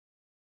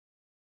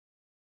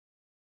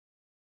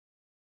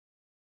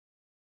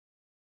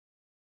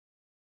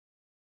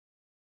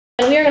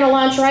And we are going to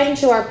launch right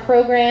into our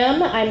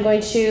program. I'm going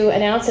to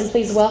announce and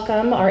please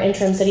welcome our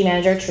interim city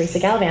manager, Teresa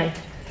Gallivan.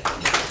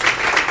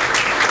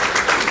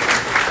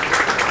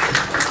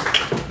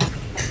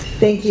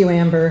 Thank you,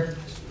 Amber.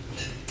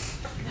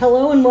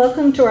 Hello and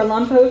welcome to our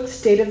Lompoc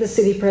State of the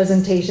City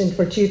presentation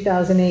for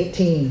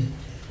 2018.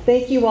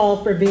 Thank you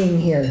all for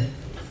being here.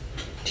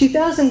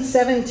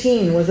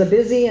 2017 was a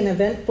busy and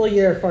eventful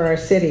year for our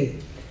city,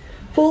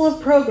 full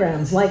of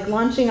programs like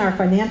launching our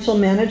financial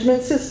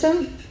management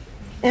system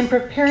and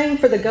preparing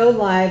for the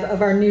go-live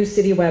of our new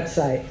city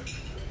website.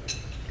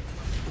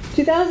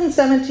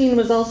 2017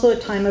 was also a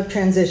time of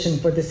transition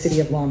for the city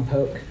of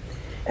Lompoc,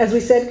 as we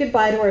said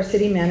goodbye to our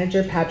city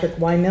manager, Patrick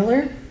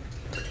Miller,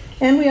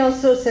 and we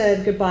also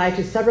said goodbye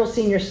to several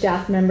senior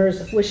staff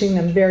members, wishing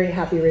them very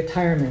happy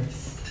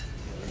retirements.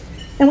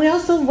 And we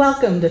also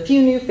welcomed a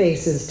few new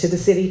faces to the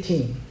city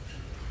team.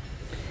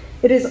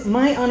 It is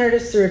my honor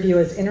to serve you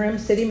as interim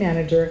city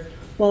manager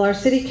while our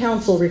city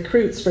council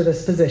recruits for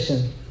this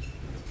position.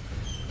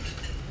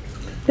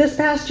 This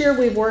past year,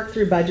 we've worked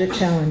through budget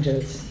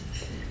challenges,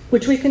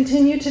 which we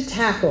continue to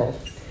tackle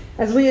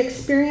as we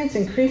experience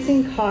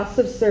increasing costs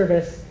of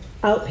service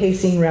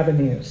outpacing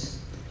revenues,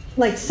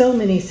 like so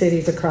many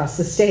cities across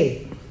the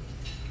state.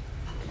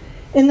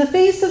 In the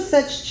face of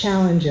such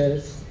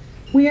challenges,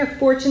 we are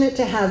fortunate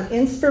to have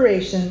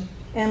inspiration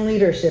and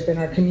leadership in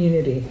our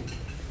community.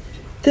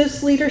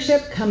 This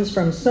leadership comes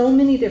from so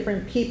many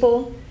different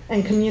people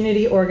and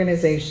community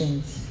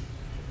organizations,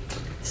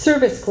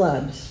 service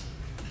clubs,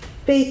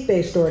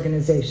 faith-based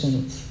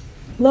organizations,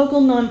 local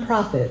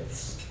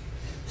nonprofits,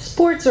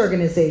 sports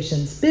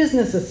organizations,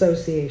 business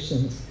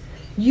associations.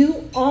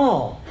 You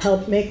all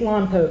help make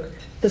Lompoc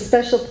the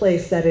special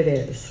place that it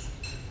is.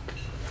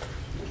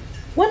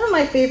 One of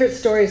my favorite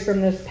stories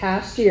from this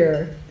past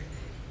year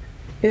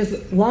is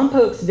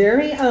Lompoc's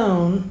very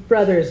own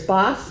brothers,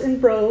 Boss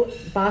and Bo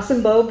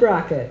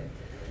Brockett.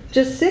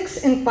 Just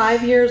 6 and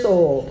 5 years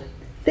old,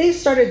 they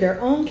started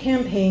their own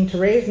campaign to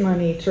raise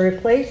money to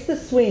replace the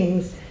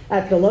swings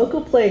at the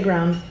local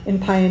playground in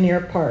Pioneer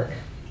Park.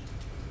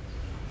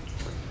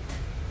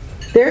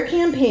 Their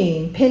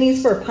campaign,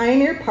 Pennies for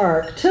Pioneer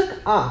Park, took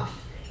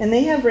off, and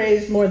they have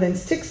raised more than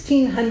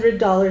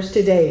 $1,600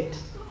 to date.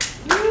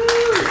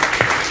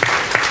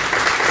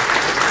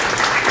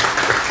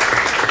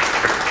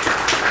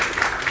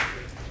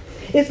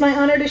 It's my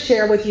honor to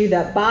share with you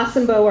that Boss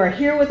and Bo are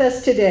here with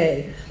us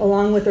today,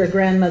 along with their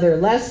grandmother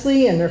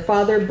Leslie and their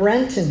father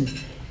Brenton.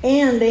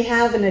 And they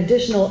have an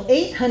additional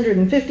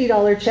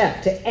 $850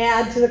 check to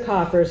add to the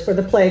coffers for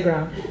the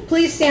playground.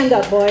 Please stand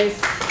up, boys.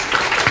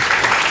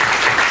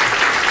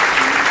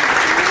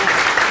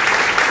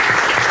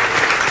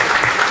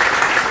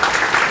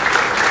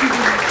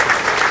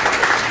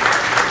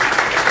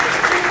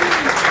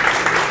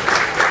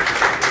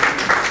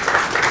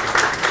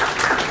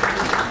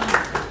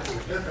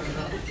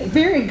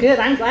 Very good.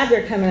 I'm glad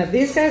they're coming up.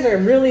 These guys are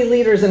really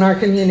leaders in our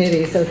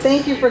community. So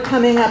thank you for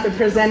coming up and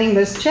presenting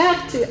this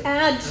check to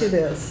add to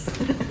this.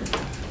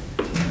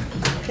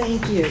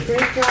 Thank you. Great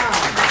job.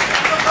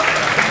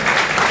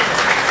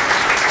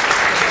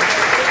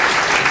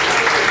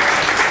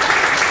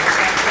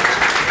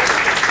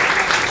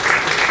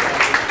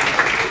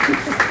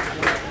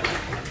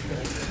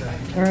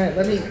 All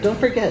right, don't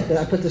forget that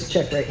I put this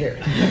check right here.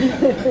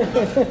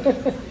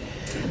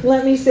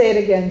 Let me say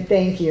it again,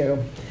 thank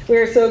you. We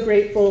are so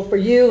grateful for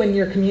you and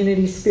your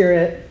community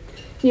spirit.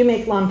 You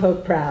make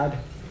Lompoc proud.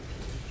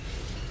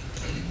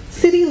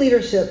 City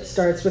leadership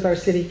starts with our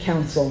city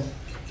council,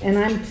 and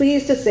I'm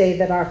pleased to say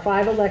that our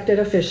 5 elected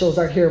officials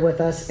are here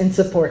with us in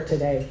support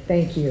today.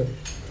 Thank you.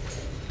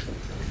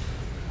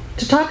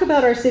 To talk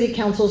about our city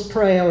council's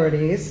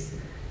priorities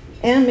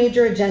and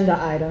major agenda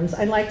items,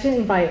 I'd like to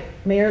invite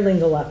Mayor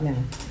Lingle up now.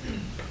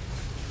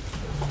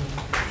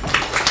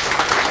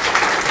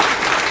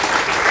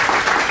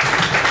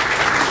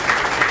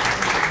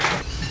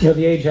 You know,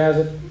 the age has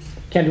it.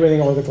 Can't do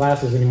anything over the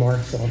glasses anymore,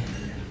 so.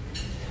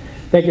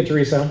 Thank you,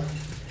 Teresa.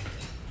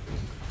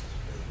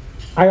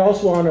 I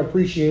also want to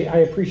appreciate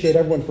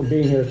everyone for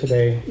being here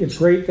today. It's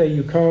great that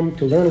you come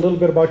to learn a little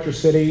bit about your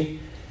city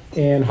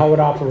and how it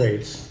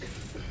operates.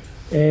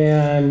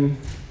 And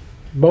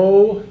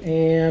Bo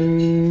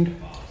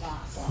and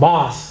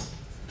Boss,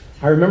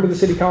 I remember the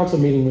city council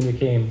meeting when you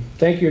came.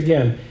 Thank you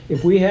again.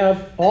 If we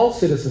have all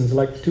citizens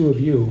like the two of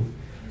you,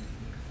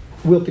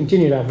 we'll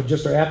continue to have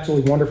just an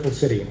absolutely wonderful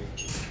city.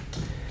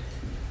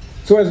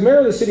 So as mayor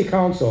of the city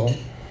council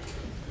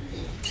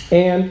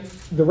and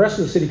the rest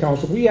of the city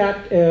council, we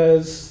act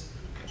as,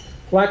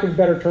 for lack of a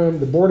better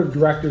term, the board of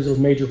directors of a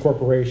major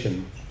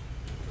corporation.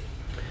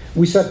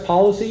 We set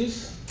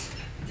policies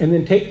and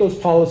then take those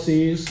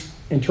policies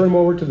and turn them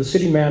over to the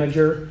city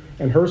manager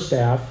and her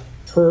staff,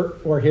 her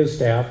or his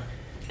staff,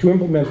 to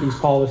implement these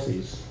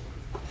policies.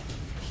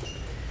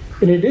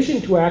 In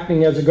addition to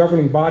acting as a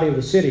governing body of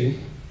the city,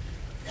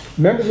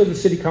 members of the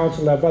city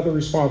council have other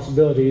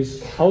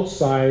responsibilities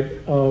outside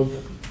of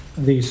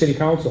the city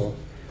council.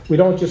 We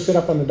don't just sit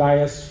up on the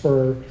dais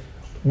for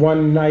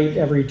one night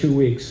every 2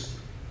 weeks.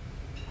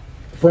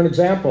 For an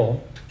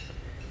example,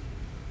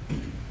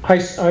 I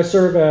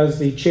serve as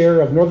the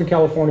chair of Northern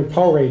California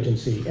Power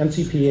Agency,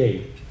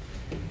 NCPA.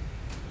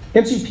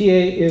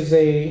 NCPA is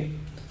a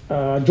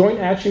joint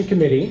action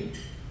committee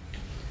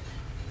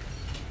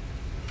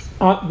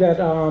that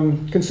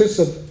consists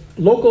of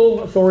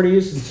local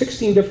authorities in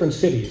 16 different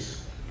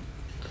cities.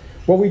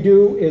 What we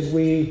do is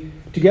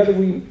together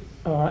we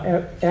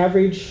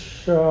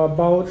average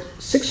about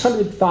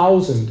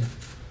 600,000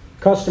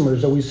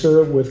 customers that we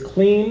serve with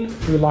clean,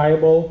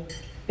 reliable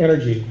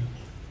energy.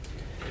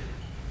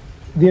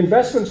 The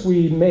investments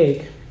we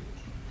make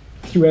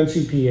through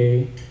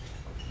NCPA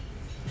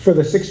for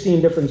the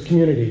 16 different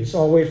communities,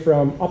 all the way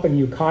from up in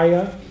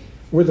Ukiah,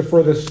 we're the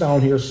furthest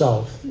down here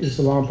south, is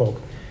the Lompoc.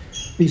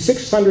 These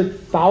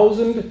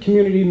 600,000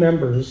 community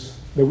members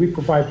that we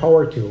provide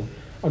power to,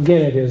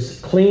 again, it is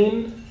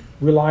clean,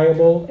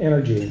 reliable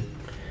energy.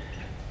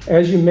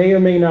 As you may or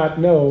may not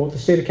know, the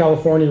state of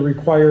California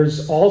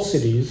requires all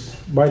cities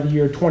by the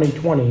year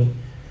 2020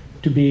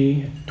 to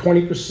be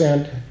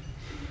 20%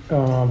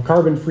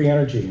 carbon-free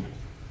energy.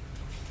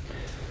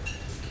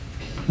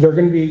 They're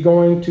going to be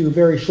going to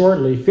very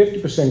shortly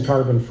 50%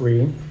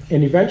 carbon-free,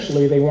 and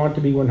eventually they want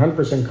to be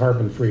 100%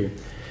 carbon-free.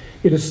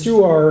 It is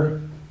through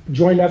our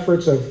joint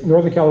efforts of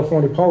Northern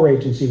California Power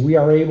Agency we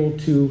are able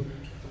to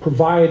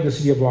provide the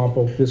city of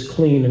Lompoc this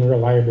clean and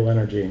reliable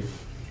energy.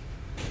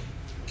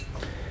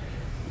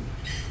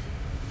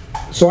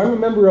 So I'm a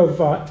member of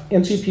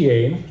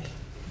NCPA,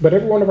 but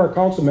every one of our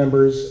council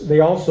members,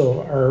 they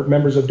also are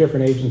members of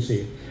different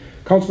agencies.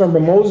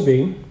 Councilmember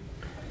Mosby,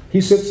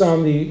 he sits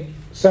on the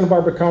Santa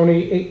Barbara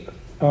County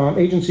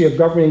Agency of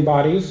Governing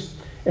Bodies,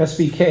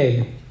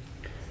 SBK,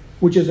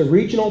 which is a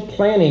regional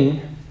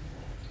planning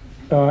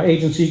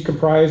agency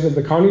comprised of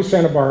the County of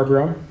Santa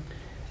Barbara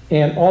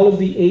and all of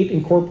the 8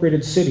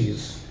 incorporated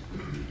cities.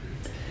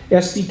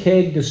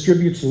 SBK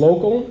distributes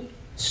local,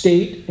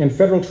 state, and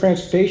federal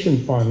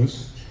transportation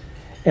funds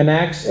and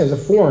acts as a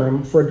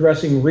forum for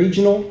addressing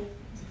regional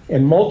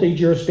and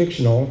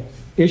multi-jurisdictional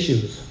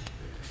issues.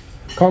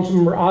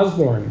 Councilmember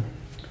Osborne,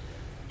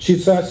 she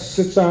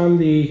sits on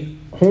the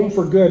Home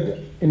for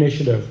Good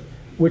initiative,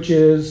 which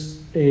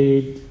is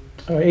an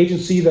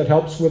agency that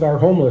helps with our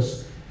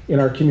homeless in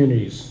our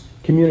communities,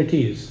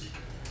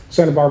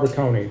 Santa Barbara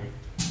County.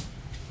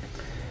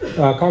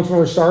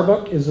 Councilmember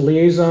Starbuck is a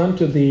liaison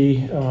to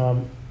the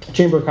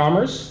Chamber of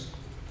Commerce.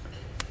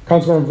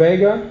 Councilmember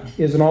Vega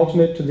is an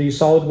alternate to the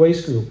Solid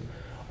Waste Group.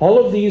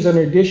 All of these are in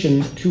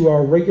addition to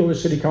our regular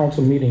city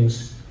council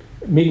meetings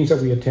that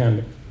we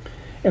attend.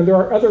 And there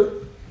are other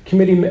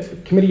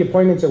committee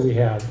appointments that we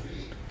have.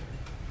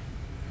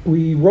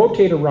 We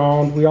rotate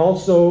around. We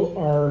also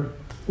are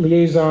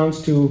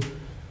liaisons to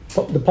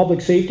the Public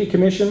Safety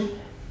Commission,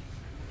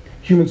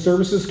 Human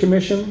Services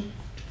Commission,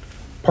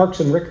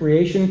 Parks and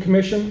Recreation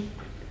Commission,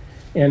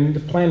 and the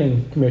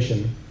Planning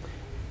Commission.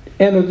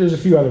 And there's a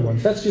few other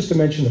ones. That's just to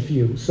mention a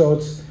few. So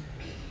it's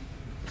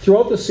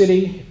throughout the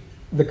city,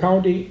 the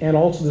county, and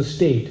also the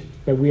state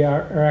that we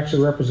are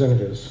actually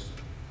representatives.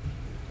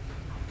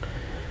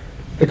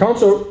 The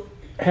council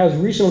has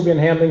recently been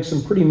handling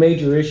some pretty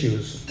major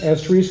issues.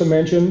 As Teresa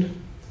mentioned,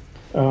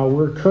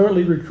 we're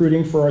currently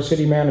recruiting for our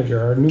city manager,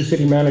 our new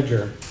city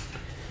manager.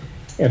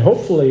 And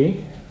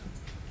hopefully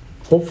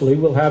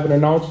we'll have an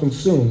announcement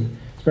soon.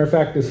 As a matter of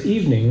fact, this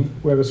evening,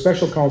 we have a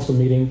special council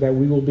meeting that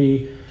we will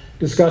be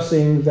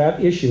discussing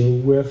that issue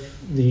with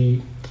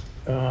the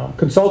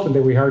consultant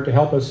that we hired to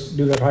help us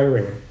do that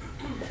hiring.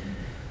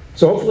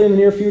 So hopefully in the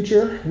near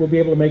future, we'll be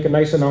able to make a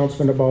nice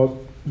announcement about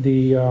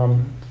the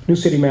new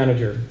city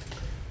manager,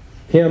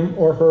 him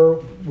or her,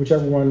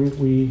 whichever one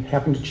we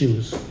happen to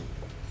choose.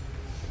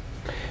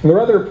 And there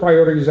are other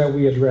priorities that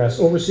we address,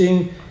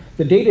 overseeing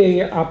the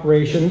day-to-day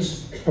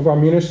operations of our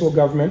municipal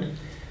government.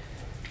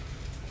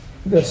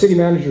 The city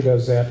manager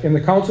does that, and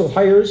the council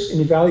hires and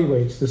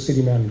evaluates the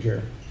city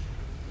manager.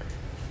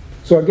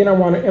 So again, I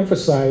want to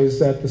emphasize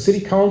that the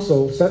city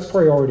council sets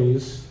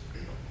priorities.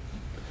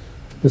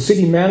 The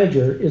city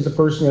manager is the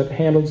person that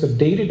handles the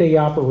day-to-day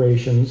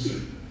operations,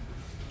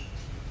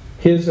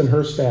 his and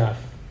her staff.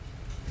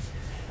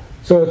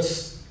 So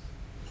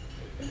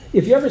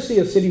if you ever see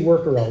a city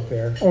worker out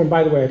there, oh, and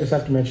by the way, I just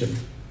have to mention,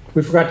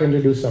 we forgot to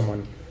introduce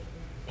someone.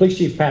 Police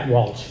Chief Pat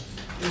Walsh.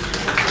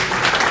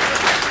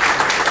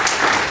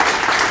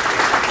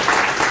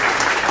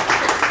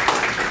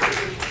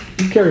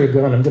 You carry a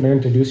gun, I'm going to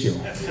introduce you.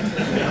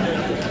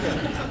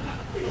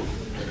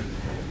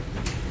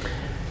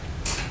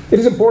 It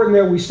is important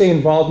that we stay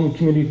involved in the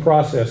community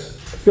process,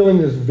 filling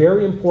this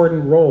very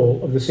important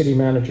role of the city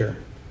manager.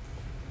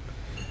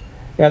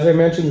 As I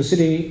mentioned, the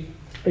city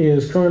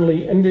is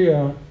currently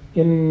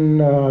in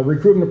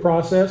recruitment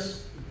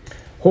process.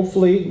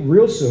 Hopefully,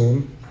 real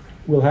soon,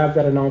 we'll have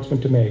that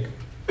announcement to make.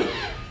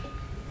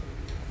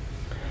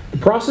 The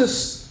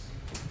process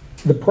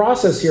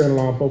here in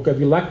Lompoc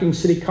of electing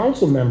city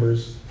council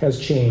members has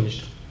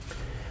changed.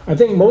 I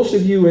think most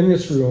of you in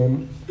this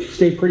room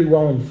stay pretty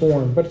well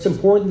informed, but it's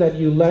important that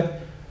you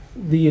let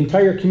the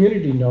entire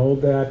community know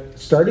that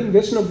starting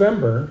this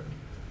November,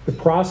 the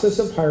process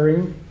of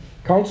hiring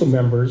council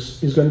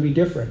members is going to be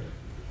different.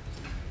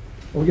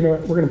 We're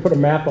gonna put a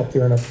map up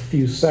there in a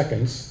few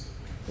seconds.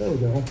 There we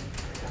go.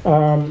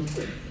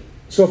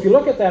 So if you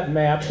look at that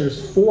map,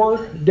 there's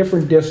 4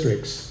 different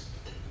districts.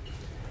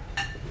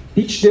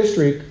 Each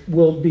district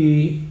will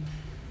be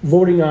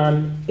voting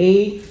on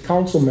a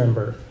council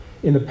member.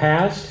 In the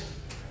past,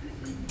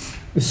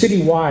 the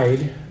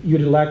citywide,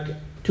 you'd elect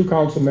 2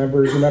 council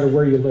members no matter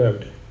where you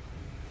lived.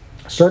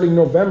 Starting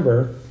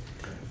November,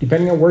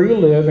 depending on where you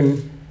live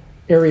in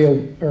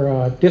area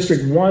or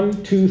district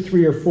 1, 2,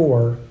 3, or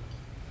 4,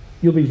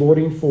 you'll be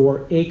voting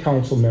for a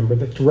council member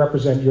to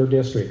represent your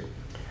district.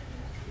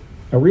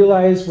 Now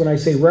realize when I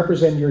say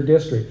represent your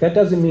district, that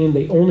doesn't mean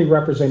they only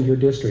represent your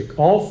district.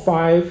 All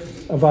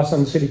 5 of us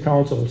on the city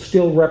council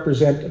still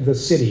represent the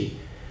city,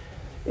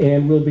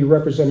 and we'll be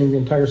representing the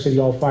entire city,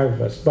 all 5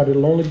 of us, but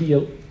it'll only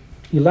be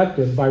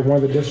elected by one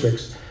of the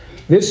districts.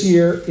 This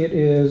year it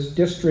is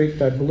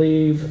district, I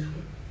believe,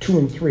 2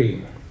 and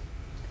 3.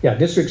 Yeah,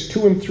 districts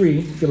 2 and 3,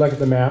 if you look at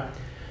the map.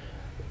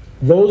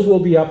 Those will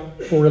be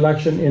up for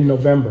election in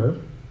November,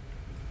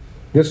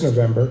 this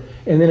November,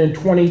 and then in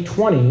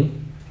 2020,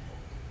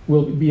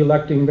 we'll be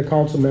electing the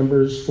council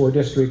members for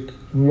District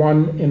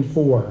 1 and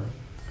 4.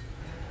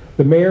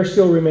 The mayor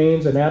still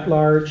remains an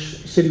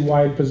at-large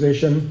citywide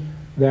position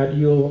that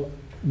you'll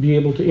be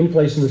able to, in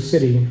place in the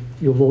city,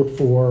 you'll vote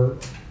for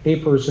a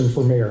person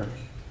for mayor.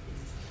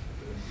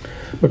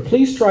 But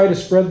please try to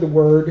spread the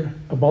word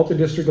about the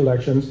district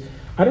elections.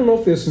 I don't know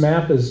if this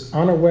map is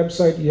on our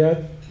website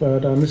yet,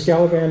 but Ms.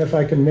 Gallivan, if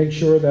I can make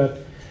sure that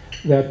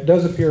that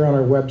does appear on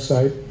our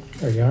website.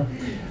 There you are.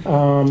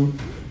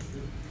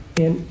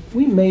 And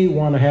we may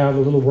want to have a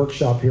little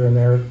workshop here and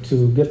there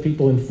to get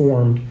people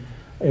informed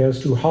as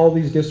to how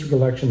these district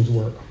elections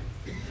work.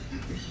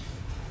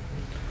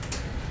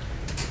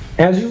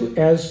 As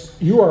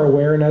you are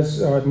aware, and as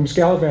Ms.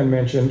 Gallivan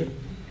mentioned,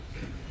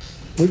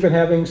 we've been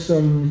having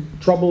some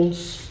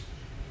troubles,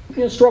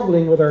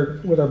 struggling with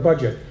our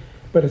budget.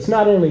 But it's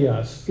not only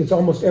us, it's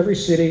almost every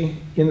city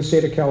in the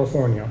state of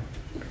California.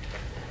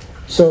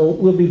 So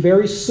we'll be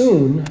very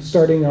soon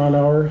starting on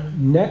our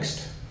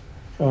next,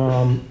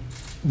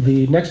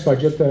 the next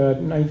budget, the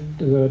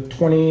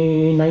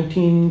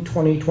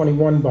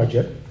 2019-2021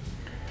 budget.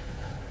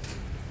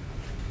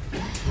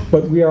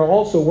 But we are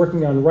also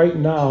working on right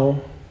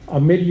now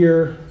a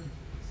mid-year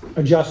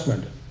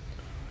adjustment.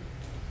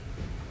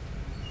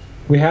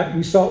 We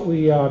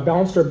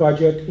balanced our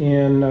budget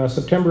in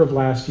September of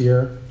last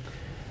year,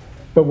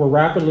 but we're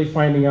rapidly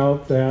finding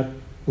out that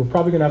we're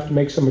probably going to have to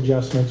make some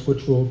adjustments,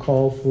 which will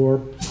call for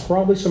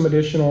probably some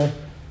additional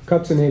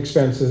cuts in the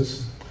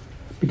expenses,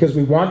 because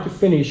we want to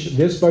finish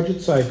this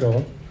budget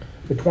cycle,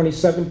 the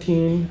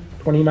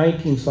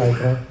 2017-2019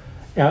 cycle,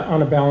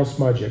 on a balanced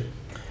budget.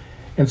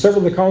 And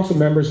several of the council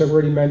members have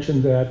already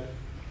mentioned that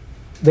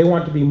they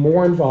want to be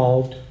more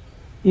involved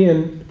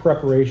in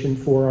preparation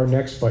for our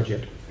next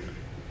budget.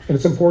 And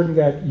it's important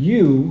that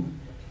you,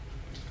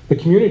 the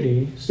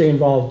community, stay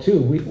involved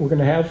too. We're going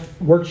to have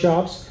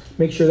workshops.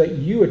 Make sure that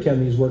you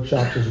attend these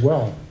workshops as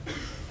well.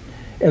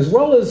 As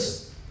well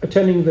as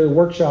attending the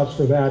workshops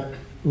for that,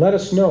 let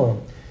us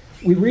know.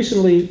 We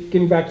recently,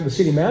 getting back to the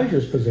city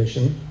manager's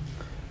position,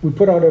 we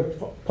put out a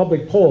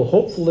public poll.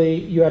 Hopefully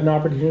you had an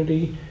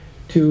opportunity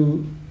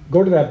to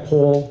go to that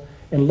poll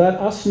and let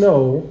us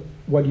know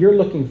what you're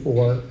looking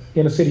for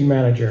in a city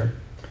manager.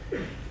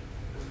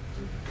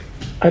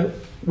 I've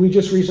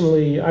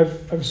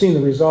seen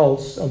the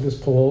results of this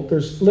poll.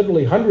 There's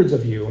literally hundreds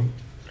of you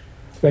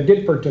that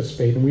did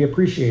participate, and we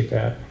appreciate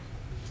that.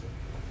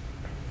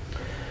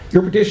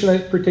 Your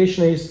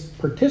participation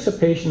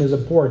is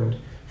important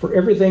for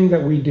everything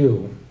that we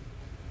do.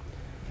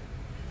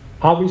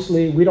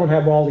 Obviously, we don't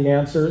have all the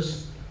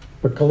answers,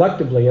 but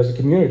collectively as a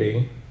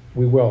community,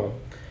 we will.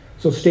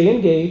 So stay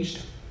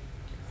engaged.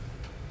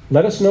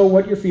 Let us know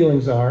what your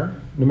feelings are,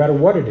 no matter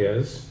what it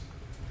is.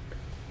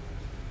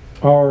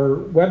 Our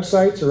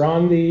websites are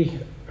on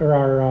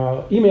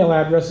our email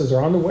addresses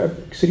are on the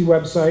city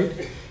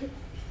website.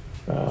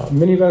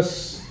 Many of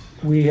us,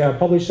 we have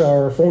published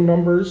our phone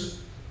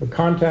numbers, but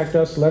contact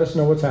us, let us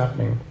know what's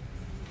happening.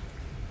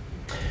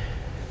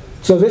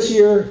 So this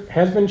year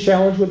has been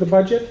challenged with the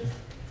budget,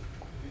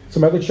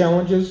 some other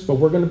challenges, but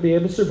we're going to be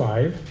able to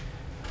survive.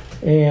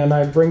 And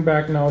I bring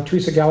back now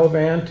Teresa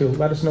Gallivan to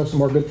let us know some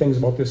more good things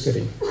about this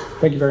city.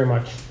 Thank you very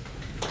much.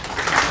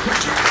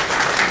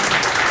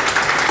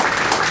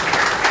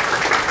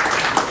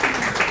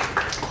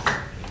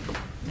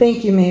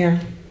 Thank you,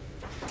 Mayor.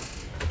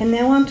 And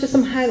now on to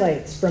some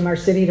highlights from our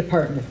city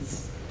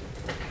departments.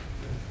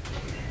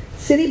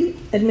 City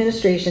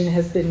administration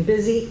has been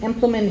busy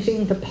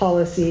implementing the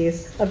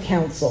policies of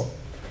council,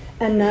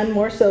 and none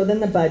more so than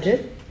the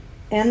budget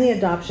and the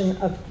adoption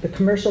of the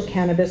commercial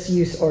cannabis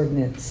use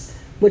ordinance,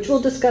 which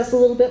we'll discuss a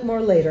little bit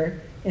more later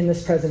in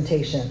this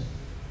presentation.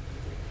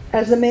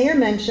 As the mayor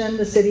mentioned,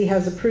 the city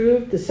has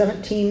approved the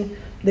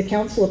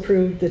council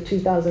approved the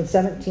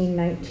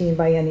 2017-19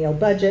 biennial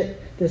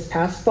budget this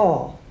past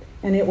fall,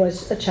 and it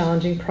was a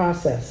challenging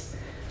process.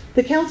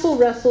 The council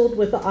wrestled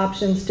with the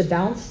options to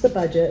balance the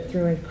budget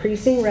through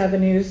increasing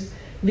revenues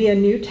via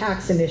new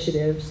tax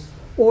initiatives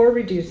or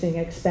reducing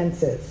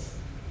expenses.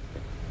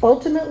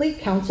 Ultimately,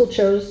 council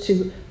chose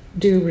to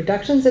do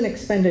reductions in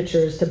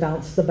expenditures to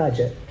balance the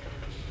budget.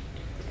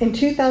 In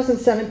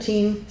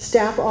 2017,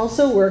 staff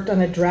also worked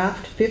on a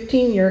draft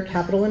 15-year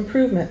capital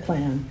improvement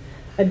plan,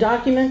 a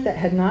document that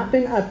had not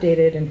been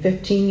updated in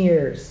 15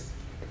 years.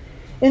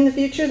 In the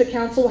future, the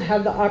council will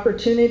have the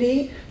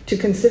opportunity to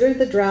consider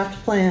the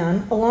draft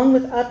plan along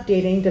with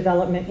updating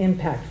development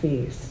impact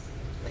fees.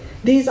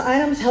 These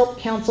items help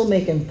council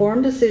make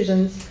informed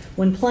decisions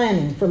when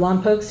planning for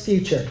Lompoc's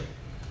future.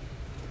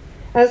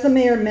 As the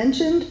mayor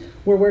mentioned,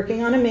 we're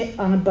working on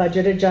a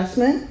budget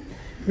adjustment,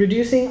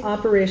 reducing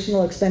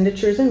operational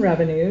expenditures and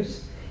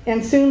revenues,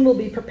 and soon we'll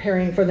be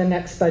preparing for the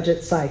next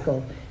budget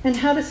cycle and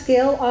how to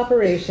scale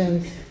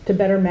operations to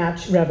better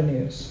match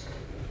revenues.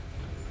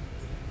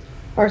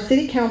 Our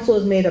city council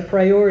has made a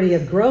priority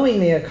of growing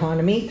the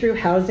economy through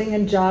housing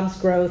and jobs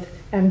growth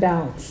and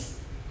balance.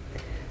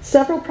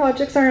 Several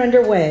projects are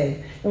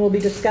underway and will be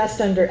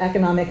discussed under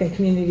economic and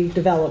community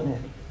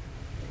development.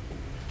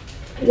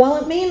 While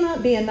it may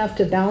not be enough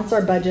to balance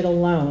our budget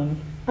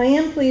alone, I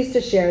am pleased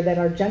to share that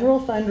our general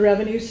fund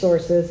revenue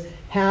sources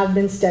have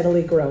been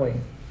steadily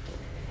growing.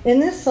 In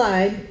this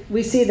slide,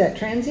 we see that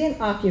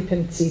transient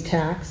occupancy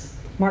tax,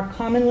 more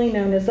commonly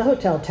known as the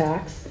hotel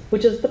tax,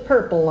 which is the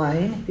purple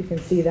line, if you can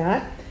see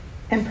that,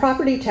 and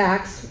property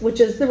tax, which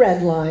is the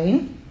red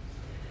line,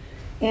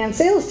 and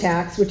sales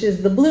tax, which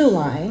is the blue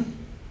line,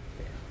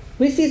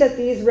 we see that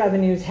these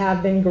revenues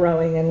have been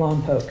growing in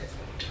Lompoc.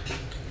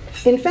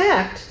 In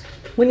fact,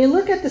 when you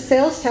look at the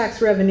sales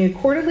tax revenue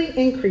quarterly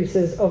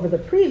increases over the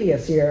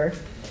previous year,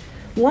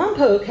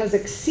 Lompoc has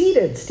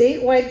exceeded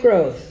statewide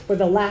growth for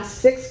the last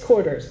 6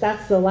 quarters.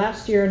 That's the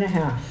last year and a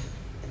half.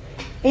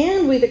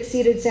 And we've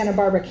exceeded Santa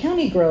Barbara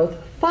County growth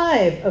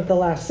 5 of the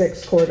last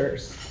 6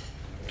 quarters.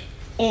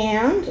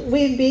 And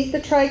we've beat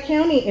the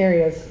Tri-County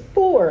areas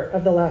 4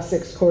 of the last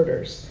 6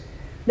 quarters.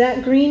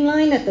 That green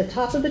line at the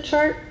top of the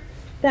chart,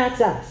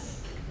 that's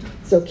us.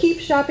 So keep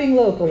shopping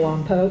local,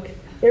 Lompoc.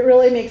 It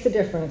really makes a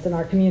difference in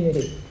our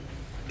community.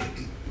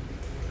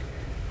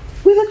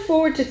 We look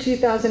forward to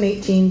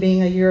 2018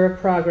 being a year of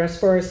progress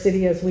for our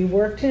city as we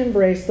work to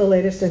embrace the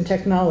latest in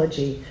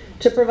technology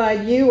to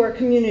provide you, our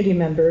community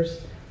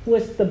members,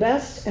 with the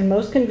best and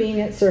most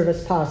convenient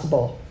service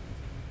possible.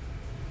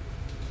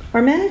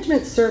 Our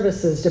Management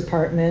Services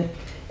Department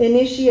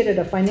initiated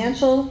a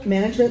financial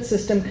management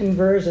system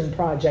conversion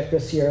project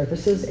this year.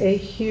 This is a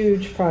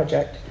huge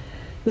project.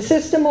 The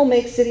system will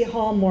make City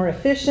Hall more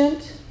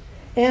efficient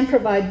and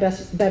provide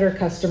better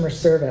customer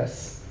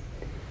service.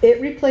 It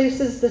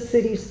replaces the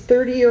city's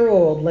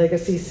 30-year-old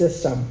legacy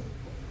system.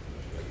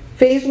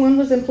 Phase 1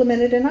 was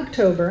implemented in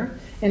October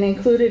and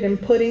included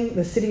inputting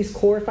the city's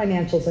core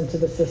financials into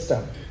the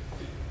system.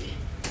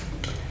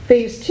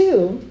 Phase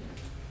 2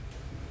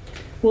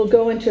 will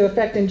go into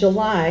effect in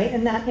July,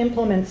 and that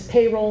implements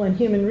payroll and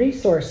human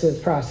resources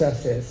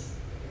processes.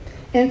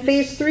 And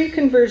Phase 3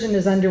 conversion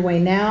is underway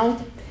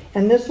now,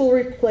 and this will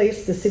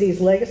replace the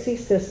city's legacy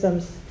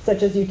systems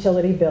such as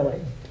utility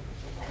billing.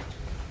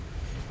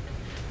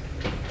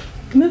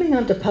 Moving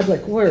on to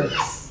Public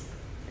Works.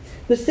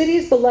 The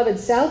city's beloved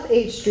South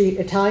H Street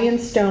Italian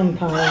stone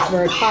pines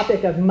were a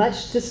topic of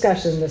much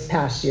discussion this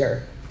past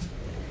year.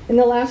 In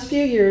the last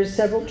few years,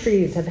 several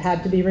trees have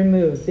had to be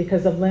removed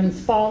because of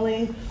limbs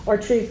falling or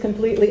trees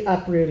completely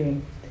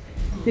uprooting.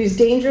 These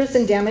dangerous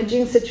and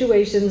damaging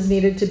situations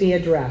needed to be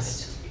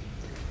addressed.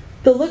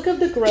 The look of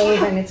the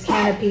grove and its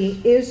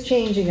canopy is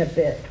changing a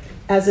bit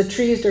as the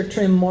trees are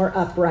trimmed more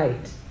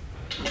upright.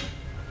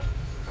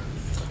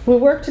 We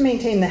work to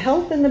maintain the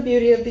health and the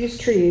beauty of these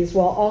trees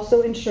while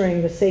also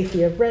ensuring the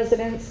safety of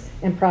residents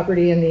and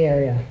property in the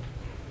area.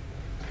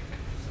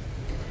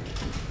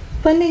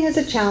 Funding is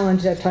a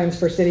challenge at times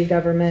for city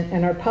government,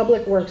 and our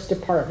Public Works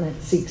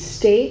Department seeks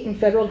state and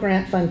federal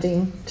grant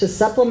funding to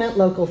supplement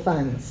local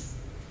funds.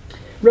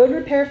 Road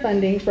repair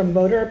funding from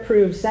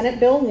voter-approved Senate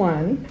Bill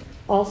 1,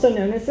 also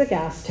known as the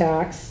gas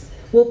tax,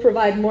 will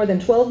provide more than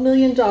 $12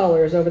 million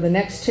over the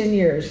next 10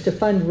 years to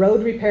fund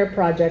road repair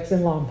projects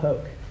in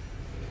Lompoc.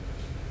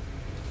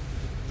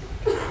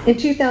 In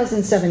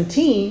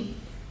 2017,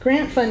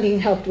 grant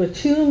funding helped with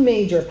 2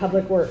 major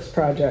public works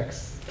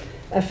projects.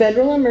 A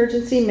federal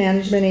emergency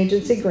management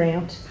agency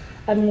grant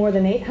of more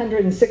than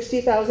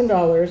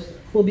 $860,000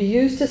 will be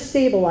used to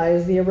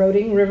stabilize the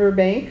eroding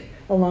riverbank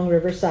along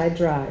Riverside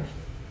Drive.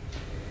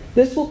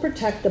 This will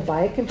protect the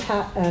bike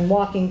and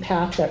walking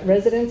path that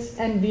residents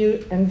and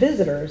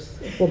visitors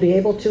will be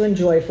able to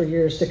enjoy for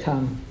years to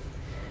come.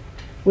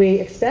 We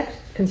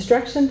expect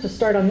construction to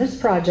start on this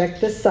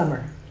project this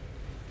summer.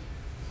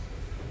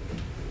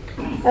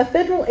 A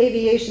Federal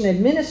Aviation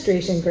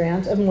Administration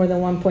grant of more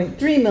than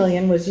 $1.3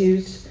 million was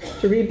used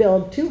to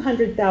rebuild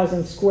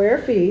 200,000 square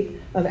feet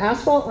of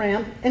asphalt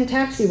ramp and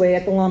taxiway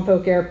at the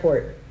Lompoc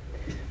Airport.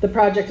 The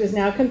project is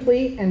now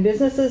complete, and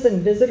businesses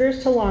and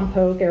visitors to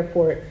Lompoc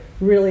Airport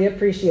really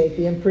appreciate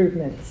the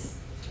improvements.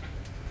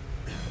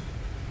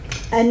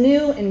 A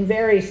new and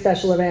very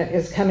special event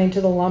is coming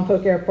to the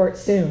Lompoc Airport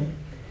soon.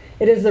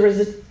 It is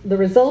the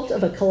result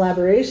of a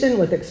collaboration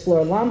with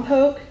Explore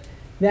Lompoc,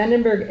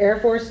 Vandenberg Air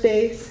Force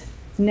Base,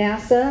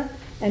 NASA,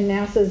 and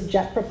NASA's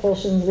Jet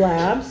Propulsion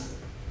Labs.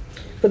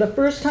 For the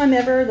first time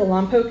ever, the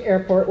Lompoc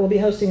Airport will be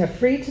hosting a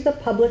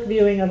free-to-the-public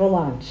viewing of a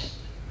launch.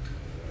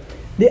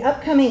 The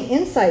upcoming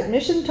InSight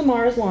Mission to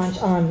Mars launch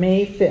on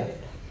May 5th.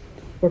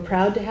 We're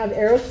proud to have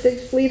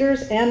aerospace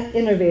leaders and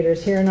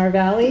innovators here in our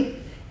valley,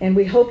 and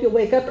we hope you'll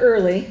wake up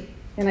early,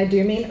 and I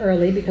do mean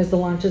early because the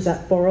launch is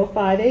at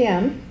 4:05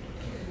 a.m.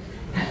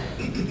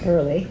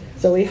 Early.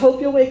 So we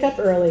hope you'll wake up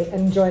early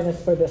and join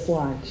us for this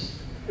launch.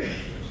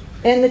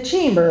 And the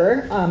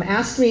Chamber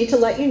asked me to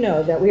let you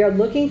know that we are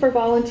looking for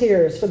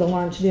volunteers for the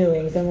launch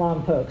viewings in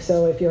Lompoc.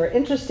 So if you're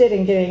interested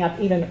in getting up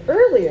even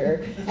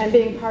earlier and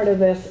being part of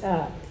this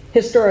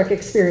historic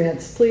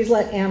experience, please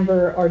let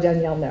Amber or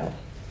Danielle know.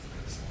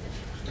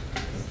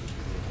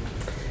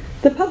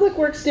 The Public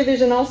Works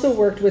Division also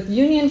worked with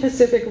Union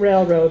Pacific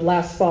Railroad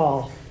last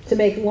fall to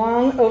make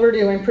long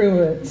overdue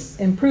improvements,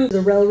 improve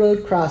the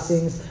railroad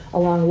crossings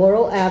along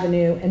Laurel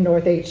Avenue and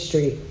North H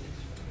Street.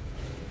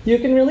 You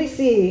can really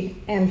see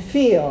and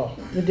feel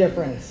the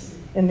difference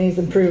in these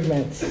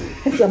improvements.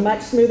 It's a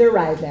much smoother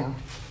ride now.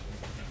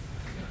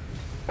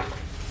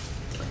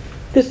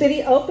 The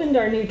city opened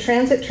our new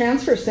Transit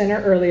Transfer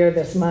Center earlier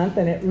this month,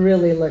 and it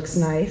really looks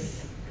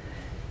nice.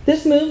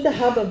 This moved the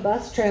hub of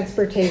bus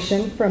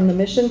transportation from the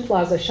Mission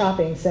Plaza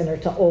Shopping Center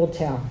to Old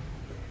Town.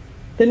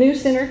 The new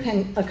center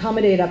can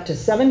accommodate up to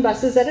 7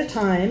 buses at a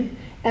time,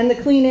 and the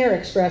Clean Air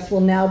Express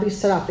will now be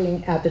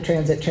stopping at the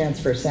Transit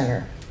Transfer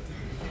Center.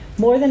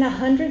 More than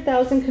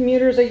 100,000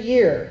 commuters a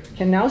year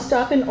can now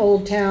stop in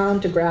Old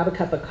Town to grab a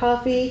cup of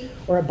coffee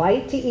or a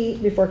bite to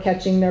eat before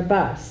catching their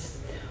bus.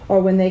 Or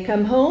when they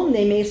come home,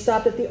 they may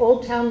stop at the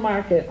Old Town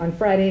Market on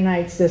Friday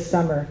nights this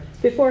summer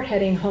before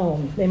heading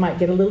home. They might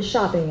get a little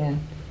shopping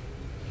in.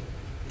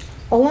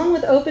 Along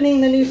with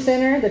opening the new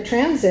center,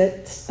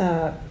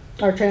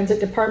 our transit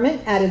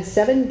department added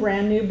 7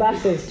 brand new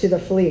buses to the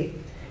fleet.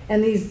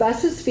 And these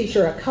buses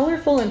feature a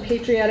colorful and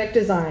patriotic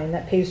design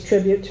that pays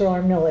tribute to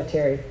our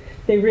military.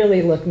 They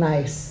really look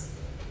nice.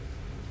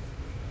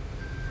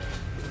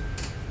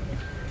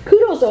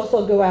 Kudos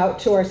also go out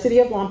to our City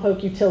of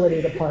Lompoc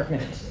Utility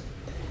Department.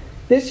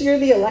 This year,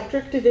 the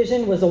Electric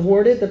Division was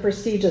awarded the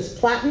prestigious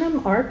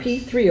Platinum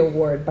RP3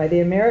 Award by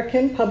the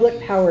American Public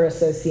Power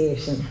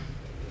Association.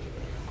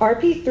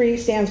 RP3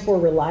 stands for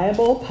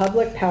Reliable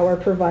Public Power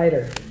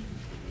Provider.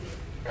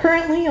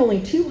 Currently,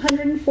 only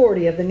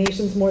 240 of the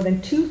nation's more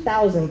than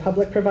 2,000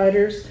 public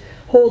providers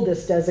hold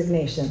this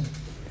designation.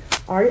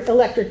 Our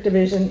electric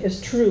division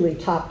is truly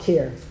top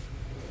tier.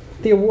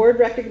 The award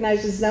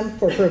recognizes them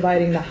for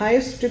providing the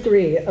highest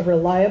degree of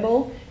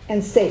reliable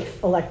and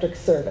safe electric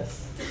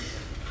service.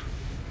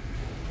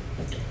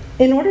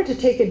 In order to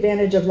take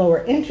advantage of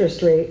lower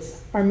interest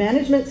rates, our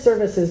Management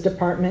Services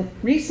Department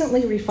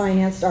recently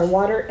refinanced our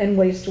water and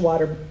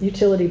wastewater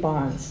utility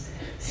bonds,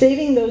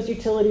 saving those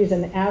utilities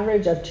an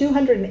average of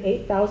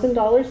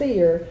 $208,000 a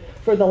year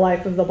for the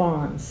life of the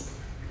bonds.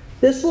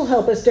 This will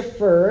help us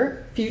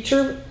defer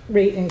future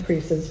rate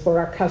increases for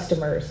our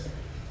customers.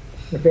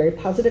 A very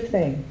positive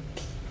thing.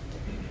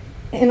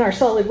 In our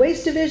solid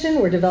waste division,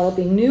 we're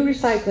developing new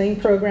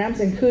recycling programs,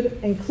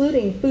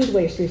 including food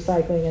waste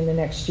recycling in the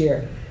next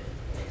year.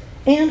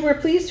 And we're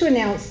pleased to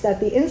announce that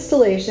the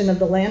installation of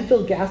the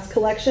landfill gas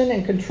collection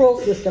and control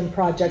system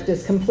project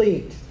is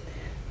complete.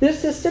 This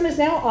system is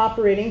now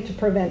operating to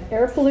prevent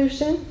air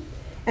pollution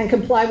and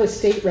comply with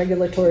state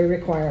regulatory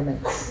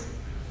requirements.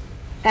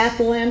 At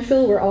the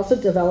landfill, we're also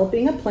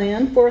developing a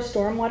plan for a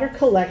stormwater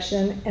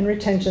collection and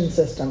retention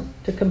system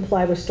to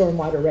comply with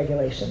stormwater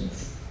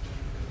regulations.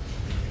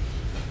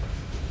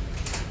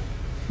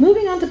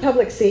 Moving on to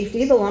public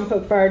safety, the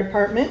Lompoc Fire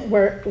Department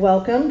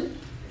welcomed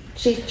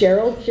Chief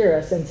Gerald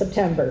Curas in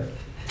September.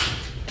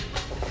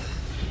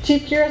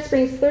 Chief Curas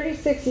brings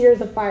 36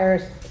 years of fire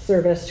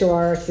service to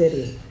our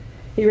city.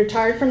 He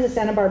retired from the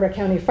Santa Barbara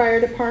County Fire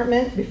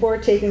Department before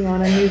taking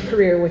on a new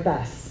career with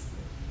us.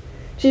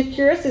 Chief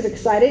Curas is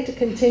excited to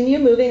continue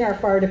moving our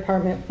fire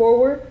department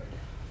forward,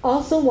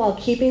 also while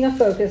keeping a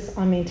focus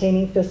on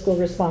maintaining fiscal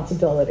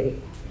responsibility.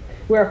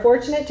 We are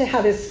fortunate to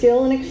have his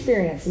skill and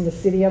experience in the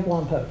city of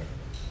Lompoc.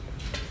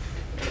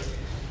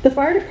 The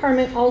fire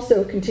department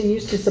also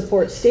continues to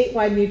support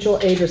statewide mutual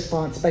aid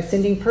response by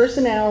sending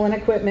personnel and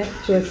equipment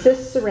to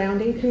assist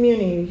surrounding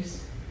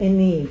communities in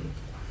need,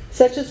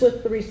 such as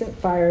with the recent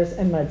fires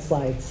and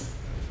mudslides.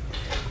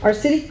 Our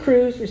city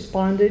crews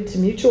responded to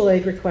mutual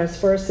aid requests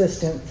for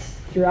assistance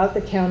throughout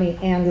the county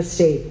and the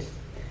state.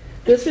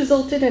 This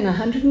resulted in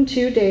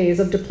 102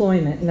 days of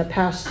deployment in the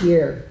past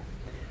year,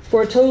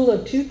 for a total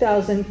of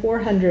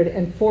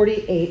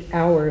 2,448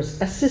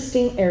 hours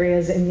assisting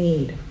areas in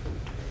need.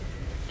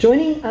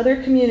 Joining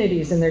other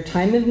communities in their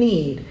time of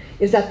need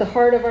is at the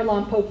heart of our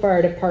Lompoc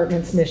Fire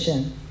Department's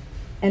mission,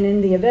 and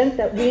in the event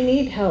that we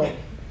need help,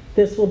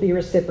 this will be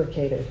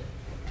reciprocated.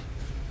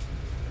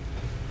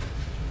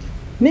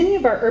 Many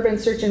of our urban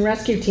search and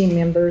rescue team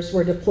members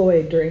were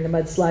deployed during the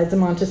mudslides in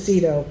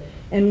Montecito,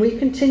 and we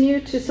continue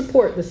to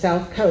support the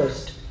South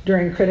Coast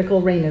during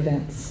critical rain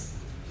events.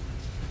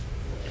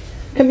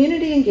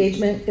 Community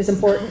engagement is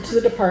important to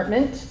the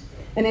department,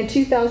 and in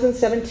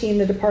 2017,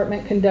 the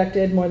department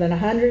conducted more than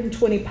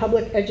 120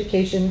 public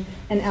education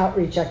and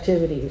outreach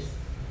activities,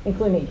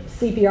 including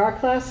CPR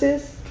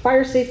classes,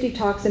 fire safety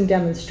talks and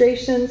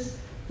demonstrations,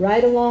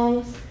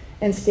 ride-alongs,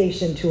 and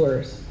station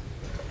tours.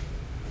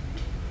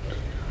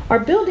 Our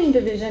building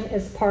division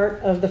is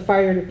part of the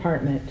fire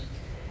department.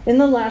 In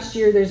the last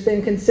year, there's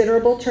been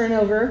considerable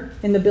turnover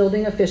in the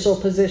building official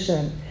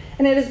position,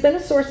 and it has been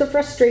a source of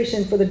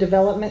frustration for the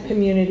development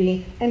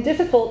community and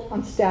difficult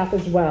on staff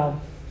as well.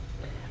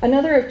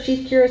 Another of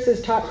Chief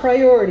Curis's top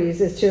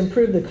priorities is to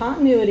improve the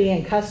continuity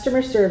and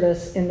customer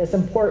service in this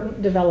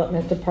important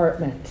development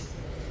department.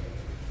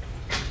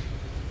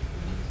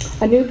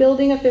 A new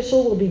building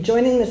official will be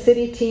joining the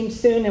city team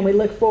soon, and we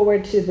look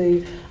forward to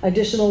the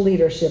additional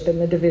leadership in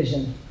the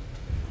division.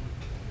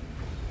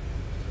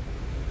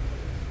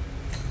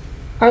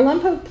 Our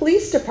Lompoc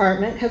Police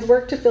Department has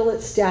worked to fill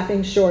its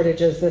staffing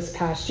shortages this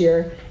past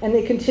year, and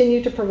they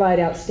continue to provide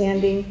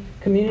outstanding,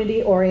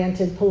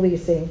 community-oriented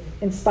policing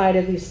in spite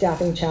of these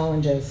staffing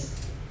challenges.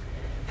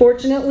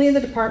 Fortunately,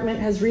 the department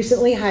has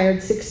recently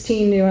hired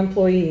 16 new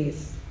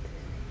employees.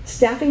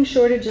 Staffing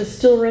shortages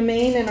still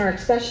remain and are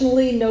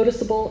especially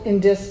noticeable in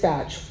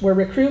dispatch, where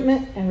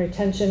recruitment and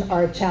retention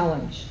are a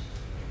challenge.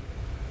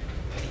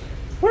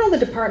 One of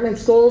the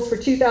department's goals for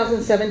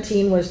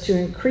 2017 was to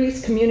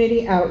increase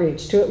community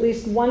outreach to at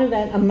least one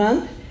event a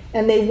month,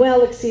 and they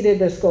well exceeded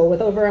this goal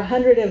with over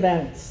 100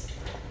 events,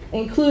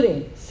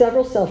 including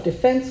several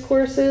self-defense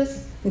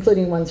courses,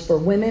 including ones for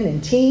women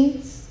and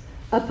teens,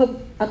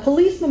 a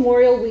Police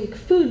Memorial Week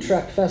food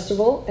truck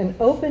festival, an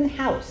open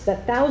house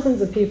that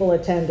thousands of people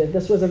attended.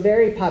 This was a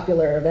very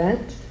popular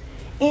event,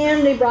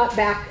 and they brought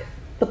back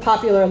the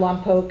popular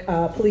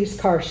Lompoc police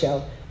car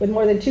show with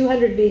more than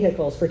 200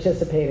 vehicles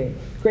participating.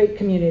 Great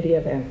community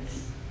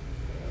events.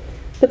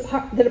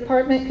 The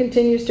department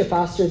continues to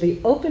foster the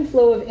open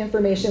flow of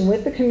information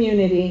with the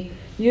community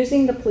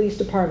using the police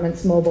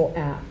department's mobile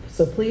app.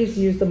 So please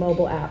use the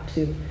mobile app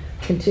to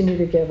continue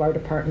to give our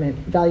department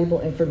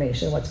valuable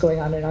information, what's going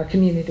on in our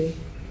community.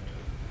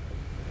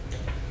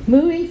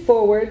 Moving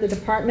forward, the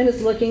department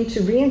is looking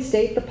to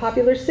reinstate the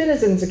Popular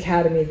Citizens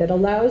Academy that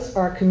allows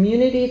our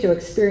community to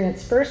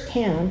experience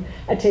firsthand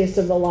a taste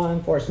of the law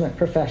enforcement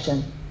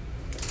profession.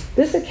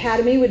 This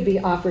academy would be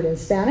offered in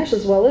Spanish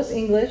as well as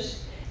English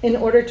in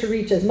order to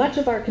reach as much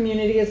of our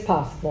community as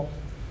possible.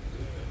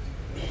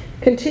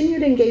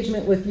 Continued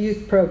engagement with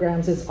youth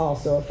programs is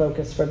also a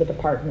focus for the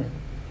department.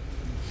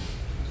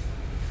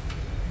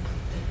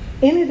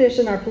 In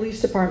addition, our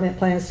police department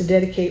plans to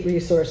dedicate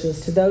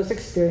resources to those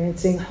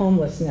experiencing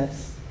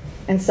homelessness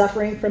and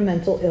suffering from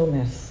mental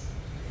illness,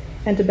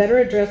 and to better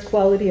address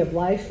quality of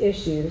life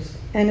issues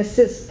and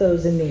assist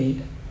those in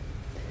need.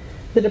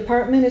 The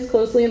department is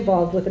closely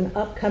involved with an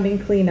upcoming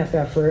cleanup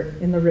effort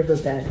in the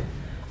riverbed,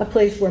 a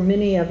place where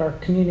many of our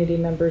community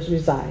members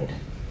reside.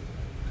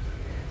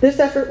 This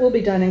effort will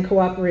be done in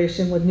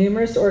cooperation with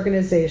numerous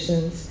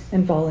organizations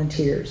and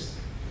volunteers.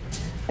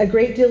 A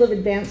great deal of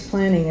advanced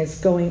planning is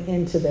going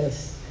into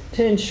this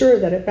to ensure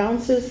that it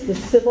balances the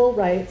civil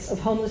rights of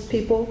homeless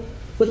people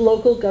with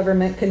local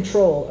government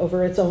control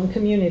over its own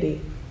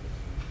community.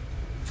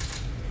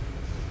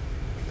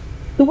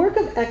 The work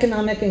of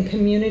Economic and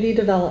Community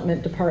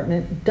Development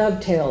Department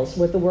dovetails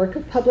with the work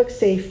of public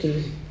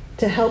safety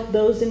to help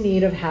those in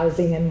need of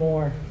housing and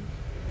more.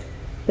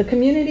 The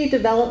Community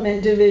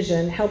Development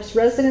Division helps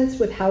residents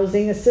with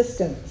housing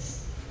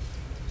assistance.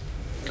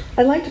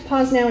 I'd like to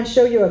pause now and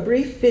show you a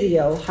brief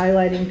video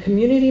highlighting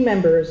community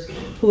members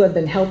who have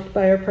been helped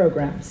by our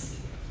programs.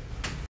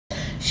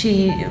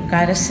 She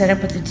got us set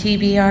up with the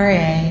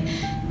TBRA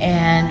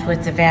and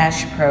with the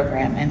VASH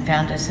program and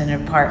found us an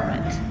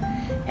apartment.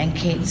 And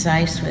Kate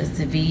Zeiss was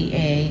the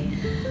VA.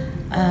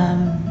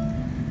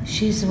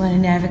 She's the one who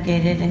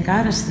navigated and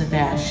got us the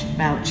VASH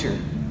voucher.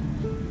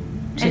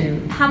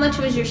 And how much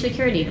was your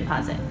security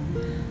deposit?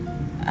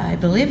 I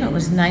believe it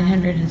was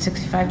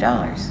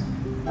 $965.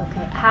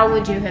 Okay. How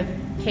would you have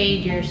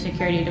paid your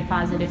security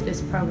deposit if this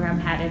program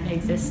hadn't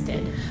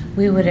existed?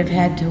 We would have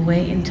had to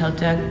wait until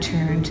Doug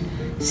turned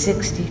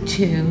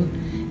 62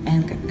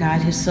 and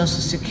got his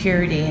Social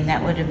Security, and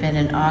that would have been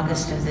in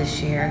August of this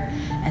year,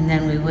 and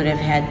then we would have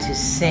had to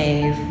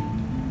save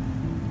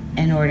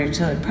in order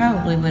to, it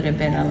probably would have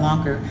been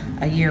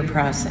a year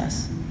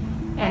process.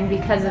 And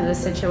because of the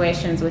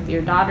situations with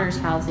your daughter's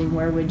housing,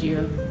 where would you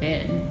have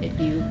been if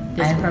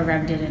this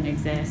program didn't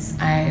exist?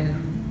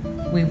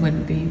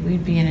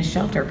 We'd be in a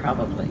shelter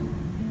probably.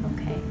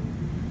 Okay.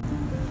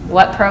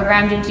 What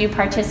program did you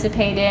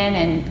participate in,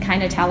 and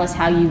kind of tell us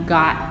how you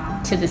got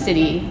to the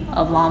city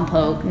of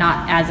Lompoc,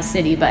 not as a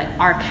city, but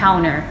our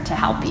counter to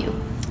help you?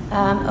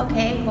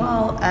 Okay,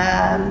 well,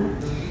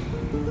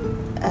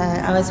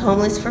 I was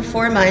homeless for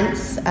 4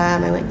 months.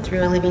 I went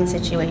through a living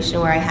situation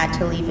where I had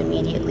to leave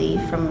immediately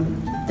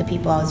from the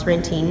people I was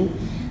renting.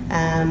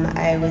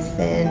 I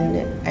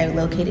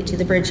located to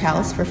the Bridge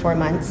House for 4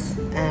 months,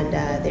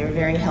 and they were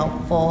very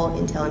helpful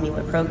in telling me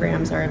what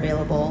programs are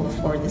available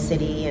for the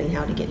city and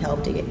how to get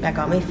help to get back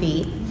on my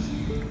feet.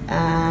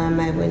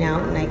 I went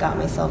out and I got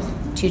myself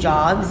 2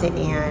 jobs,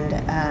 and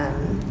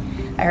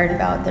I heard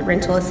about the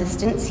rental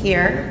assistance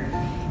here,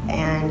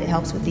 and it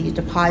helps with the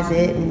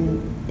deposit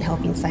and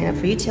helping sign up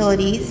for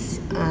utilities.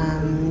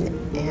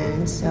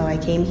 And so I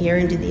came here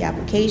and did the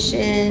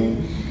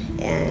application,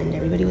 and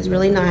everybody was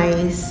really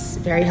nice,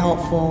 very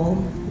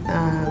helpful,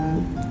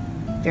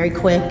 very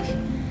quick.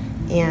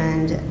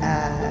 And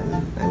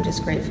I'm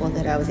just grateful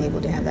that I was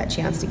able to have that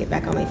chance to get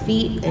back on my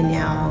feet, and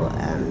now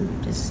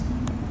just,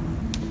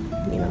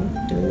 you know,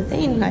 doing the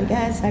thing, I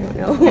guess. I don't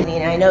know. I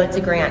mean, I know it's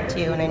a grant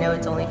too, and I know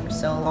it's only for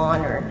so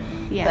long,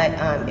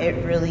 but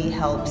it really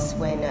helps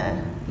when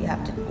you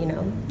have to, you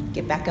know,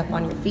 get back up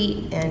on your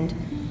feet and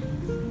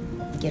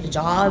get a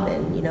job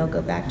and, you know,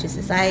 go back to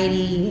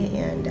society.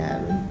 And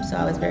so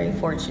I was very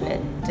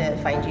fortunate to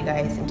find you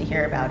guys and to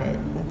hear about it.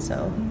 And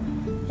so,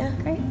 yeah,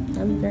 great.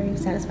 I'm very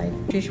satisfied.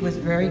 Trish was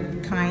very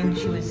kind.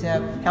 She was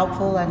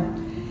helpful,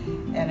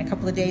 and a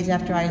couple of days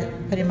after I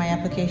put in my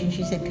application,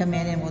 she said, "Come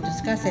in and we'll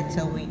discuss it."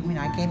 So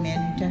I came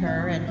in to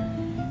her, and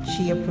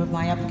she approved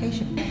my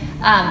application.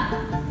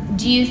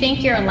 Do you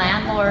think your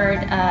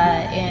landlord,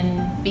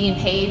 in being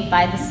paid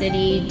by the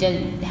city,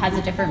 has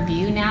a different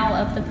view now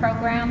of the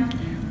program?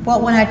 Well,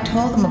 when I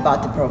told them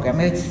about the program,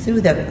 it's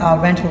through the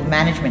rental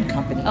management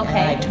company. Okay.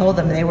 And I told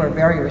them, they were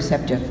very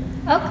receptive.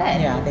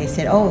 Okay. Yeah, they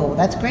said, "Oh,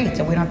 that's great,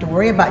 so we don't have to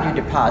worry about your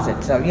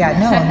deposit." So yeah,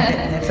 no,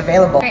 it's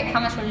available. Great.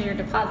 How much was your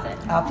deposit?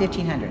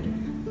 $1,500.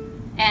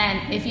 And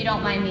if you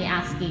don't mind me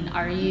asking,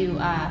 are you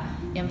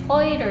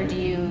employed, or do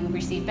you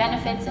receive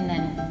benefits? And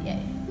then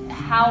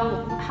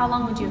how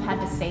long would you have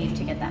had to save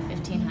to get that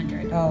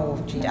 $1,500? Oh,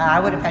 gee, I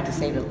would have had to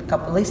save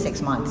at least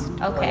 6 months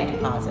for the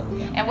deposit.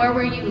 Yeah. And where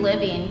were you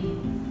living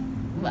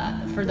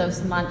for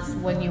those months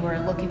when you were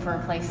looking for a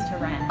place to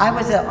rent? I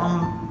was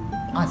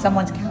on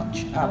someone's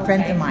couch. A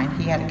friend of mine,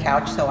 he had a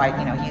couch, so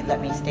he let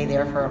me stay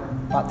there for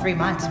about 3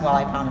 months while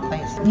I found a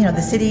place. You know,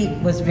 the city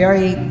was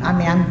very,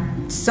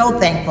 I'm so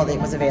thankful that it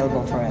was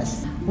available for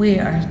us. We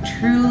are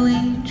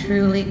truly,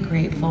 truly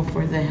grateful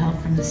for the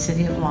help from the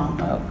city of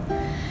Lompoc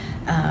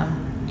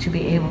to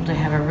be able to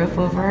have a roof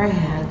over our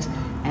heads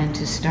and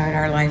to start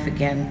our life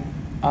again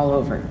all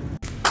over.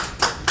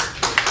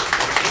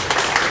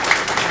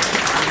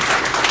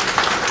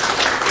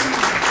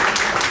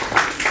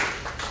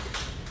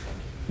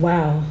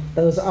 Wow,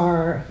 those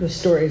are the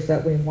stories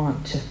that we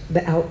want to,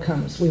 the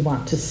outcomes we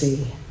want to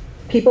see.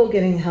 People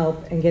getting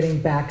help and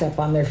getting back up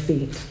on their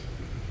feet.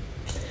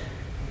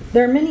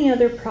 There are many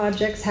other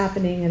projects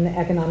happening in the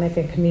Economic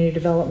and Community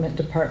Development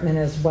Department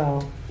as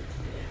well.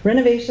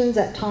 Renovations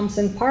at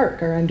Thompson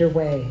Park are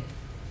underway,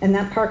 and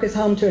that park is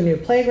home to a new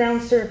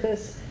playground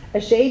surface,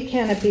 a shade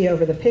canopy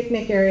over the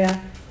picnic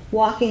area,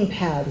 walking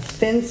paths,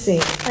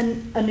 fencing,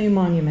 and a new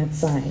monument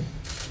sign.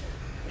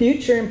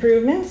 Future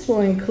improvements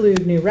will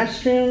include new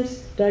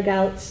restrooms,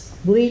 dugouts,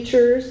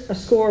 bleachers, a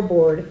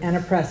scoreboard, and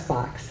a press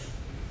box.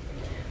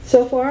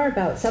 So far,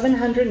 about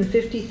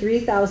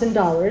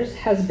 $753,000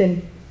 has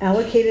been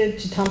allocated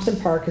to Thompson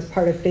Park as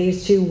part of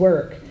Phase 2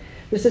 work.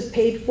 This is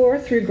paid for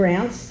through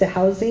grants, the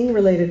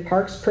Housing-Related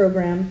Parks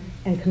Program,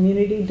 and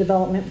Community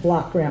Development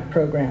Block Grant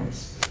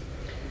programs.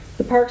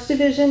 The Parks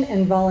Division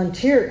and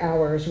volunteer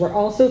hours were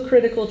also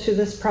critical to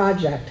this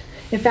project.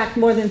 In fact,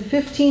 more than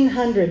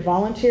 1,500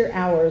 volunteer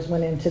hours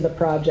went into the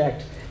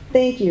project.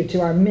 Thank you to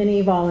our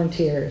many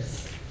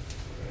volunteers.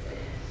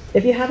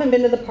 If you haven't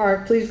been to the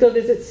park, please go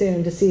visit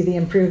soon to see the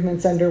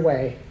improvements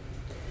underway.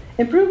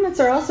 Improvements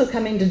are also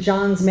coming to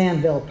Johns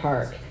Manville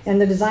Park, and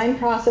the design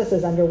process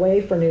is underway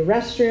for new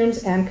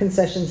restrooms and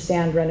concession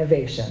stand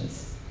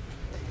renovations.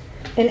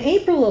 In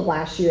April of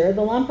last year,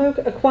 the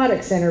Lompoc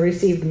Aquatic Center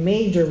received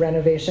major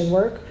renovation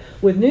work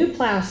with new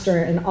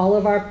plaster in all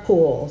of our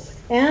pools,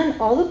 and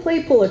all the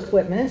play pool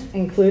equipment,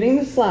 including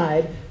the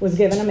slide, was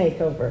given a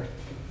makeover.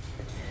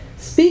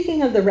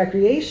 Speaking of the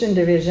Recreation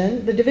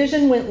Division, the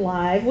division went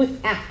live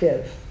with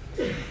Active.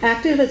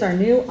 Active is our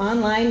new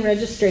online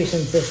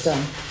registration system,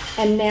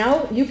 and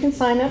now you can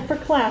sign up for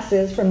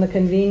classes from the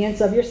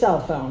convenience of your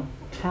cell phone.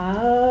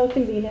 How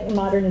convenient and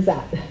modern is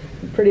that?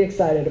 I'm pretty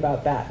excited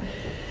about that.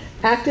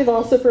 Active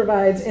also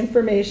provides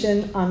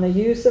information on the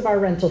use of our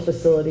rental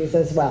facilities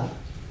as well.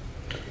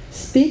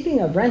 Speaking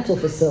of rental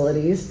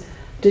facilities,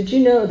 did you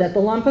know that the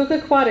Lompoc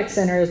Aquatic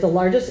Center is the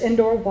largest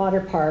indoor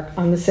water park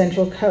on the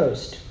Central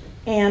Coast?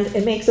 And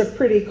it makes a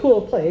pretty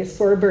cool place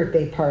for a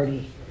birthday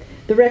party.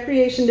 The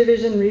Recreation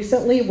Division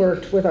recently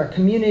worked with our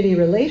Community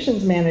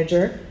Relations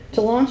Manager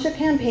to launch a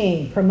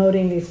campaign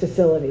promoting these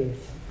facilities.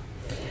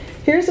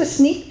 Here's a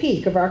sneak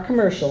peek of our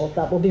commercial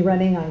that will be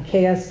running on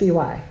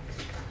KSBY.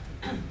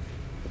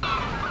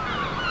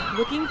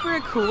 Looking for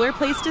a cooler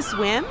place to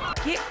swim?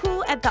 Get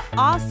cool at the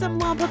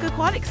awesome Lompoc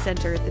Aquatic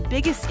Center, the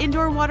biggest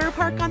indoor water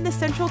park on the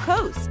Central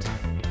Coast.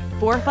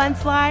 4 fun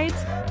slides,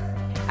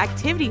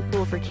 activity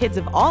pool for kids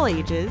of all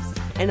ages,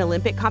 an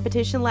Olympic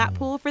competition lap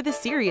pool for the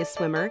serious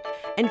swimmer,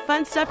 and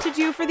fun stuff to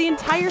do for the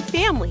entire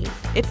family.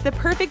 It's the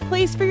perfect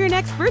place for your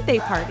next birthday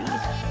party.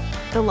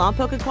 The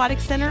Lompoc Aquatic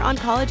Center on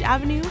College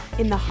Avenue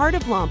in the heart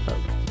of Lompoc.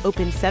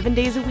 Open 7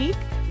 days a week,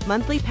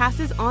 monthly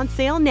passes on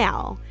sale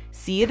now.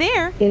 See you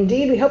there.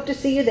 Indeed, we hope to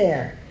see you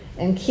there.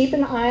 And keep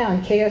an eye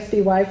on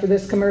KSBY for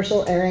this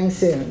commercial airing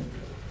soon.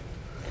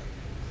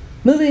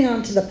 Moving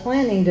on to the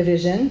Planning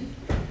Division.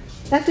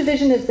 That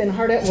division has been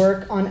hard at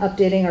work on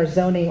updating our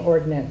zoning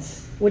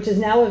ordinance, which is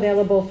now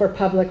available for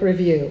public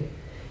review.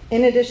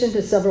 In addition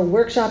to several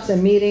workshops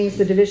and meetings,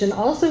 the division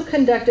also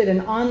conducted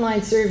an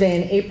online survey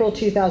in April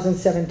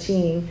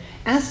 2017,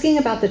 asking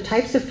about the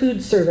types of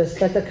food service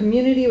that the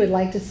community would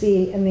like to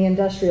see in the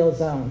industrial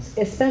zones,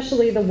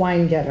 especially the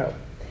wine ghetto.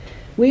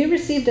 We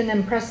received an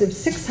impressive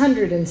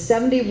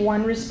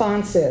 671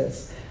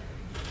 responses.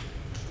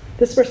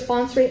 This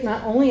response rate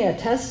not only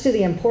attests to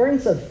the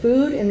importance of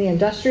food in the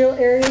industrial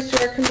areas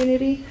to our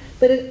community,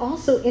 but it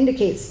also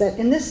indicates that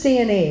in this day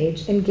and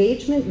age,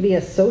 engagement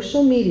via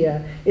social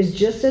media is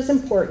just as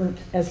important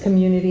as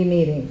community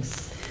meetings.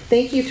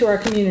 Thank you to our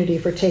community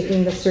for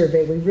taking the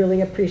survey. We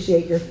really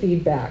appreciate your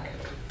feedback.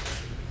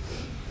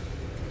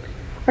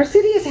 Our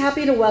city is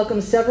happy to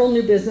welcome several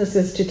new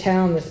businesses to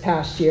town this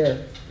past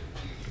year,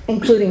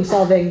 including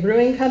Solvang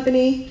Brewing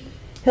Company,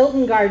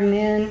 Hilton Garden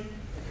Inn,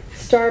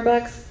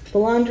 Starbucks, the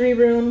Laundry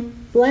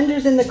Room,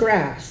 Blenders in the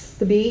Grass,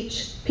 the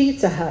Beach,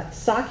 Pizza Hut,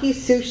 Saki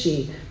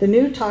Sushi, the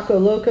new Taco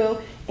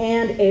Loco,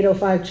 and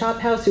 805 Chop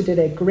House, who did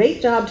a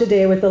great job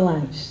today with the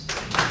lunch.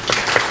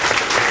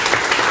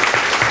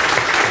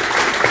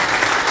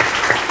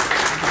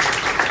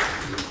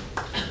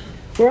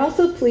 We're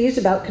also pleased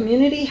about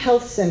Community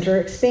Health Center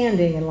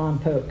expanding in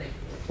Lompoc.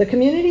 The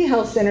Community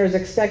Health Center is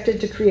expected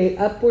to create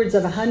upwards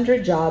of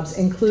 100 jobs,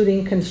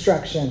 including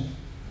construction.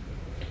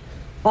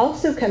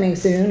 Also coming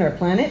soon are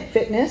Planet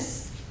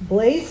Fitness,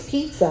 Blaze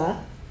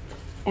Pizza,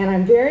 and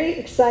I'm very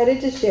excited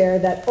to share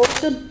that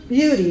Ulta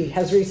Beauty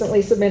has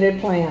recently submitted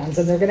plans,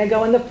 and they're going to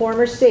go in the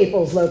former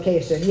Staples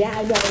location. Yeah,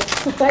 I know.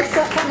 I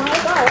saw them. I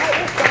was all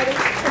right, excited.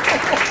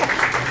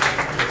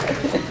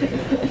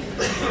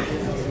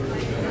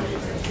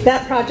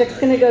 That project's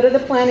going to go to the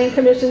Planning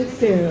Commission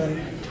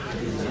soon.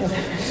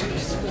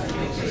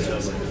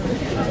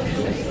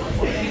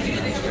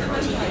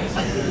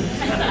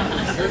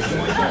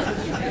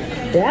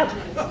 Yep.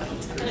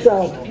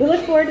 So we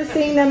look forward to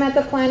seeing them at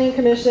the Planning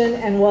Commission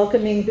and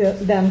welcoming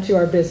them to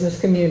our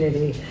business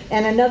community.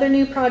 And another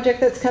new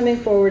project that's coming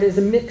forward is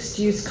a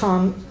mixed-use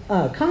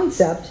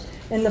concept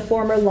in the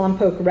former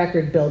Lompoc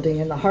Record Building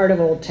in the heart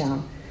of Old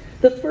Town.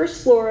 The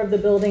first floor of the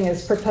building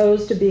is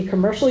proposed to be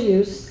commercial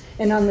use,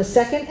 and on the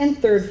second and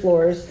third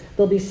floors,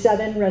 there'll be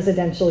 7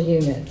 residential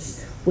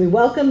units. We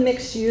welcome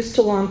mixed use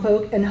to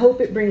Lompoc and hope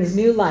it brings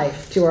new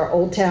life to our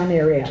Old Town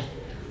area.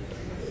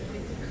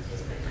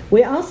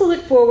 We also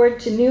look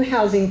forward to new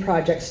housing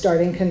projects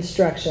starting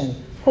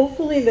construction,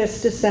 hopefully this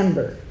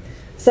December.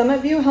 Summit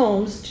View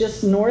Homes,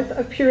 just north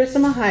of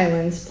Purissima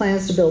Highlands,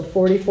 plans to build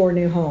 44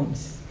 new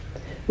homes.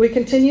 We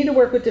continue to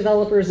work with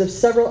developers of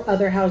several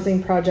other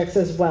housing projects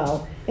as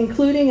well,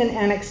 including an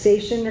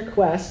annexation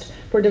request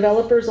for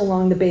developers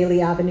along the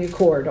Bailey Avenue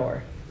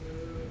corridor.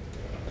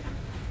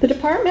 The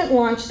department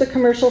launched the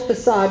Commercial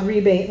Facade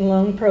Rebate and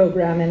Loan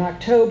Program in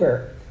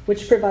October,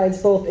 which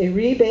provides both a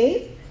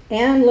rebate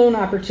and loan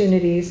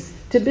opportunities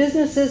to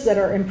businesses that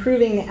are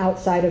improving the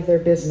outside of their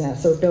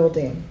business or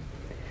building.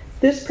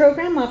 This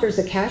program offers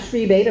a cash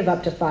rebate of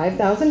up to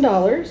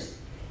 $5,000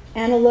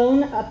 and a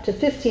loan up to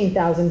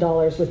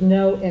 $15,000 with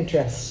no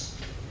interest.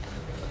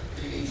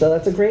 So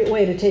that's a great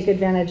way to take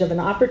advantage of an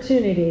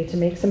opportunity to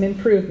make some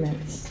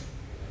improvements.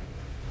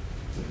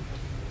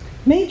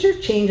 Major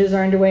changes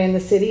are underway in the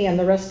city and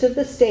the rest of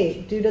the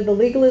state due to the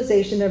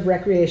legalization of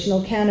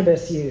recreational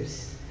cannabis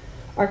use.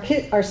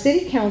 Our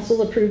city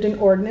council approved an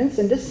ordinance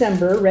in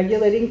December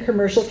regulating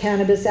commercial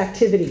cannabis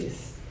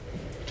activities.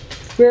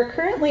 We are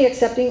currently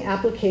accepting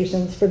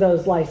applications for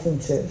those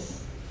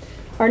licenses.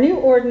 Our new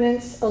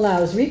ordinance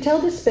allows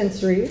retail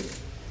dispensaries,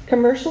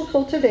 commercial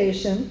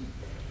cultivation,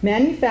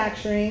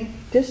 manufacturing,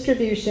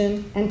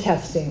 distribution, and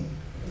testing.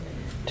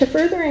 To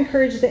further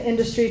encourage the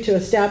industry to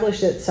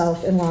establish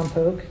itself in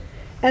Lompoc,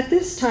 at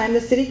this time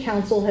the City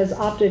Council has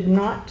opted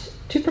not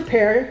to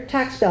prepare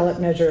tax ballot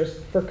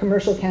measures for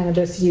commercial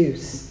cannabis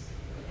use.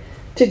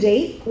 To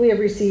date, we have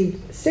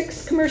received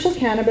 6 commercial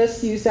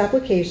cannabis use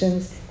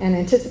applications and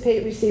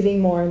anticipate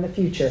receiving more in the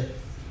future.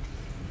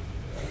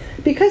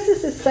 Because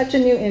this is such a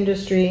new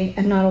industry,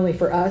 and not only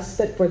for us,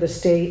 but for the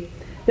state,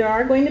 there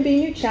are going to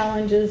be new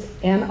challenges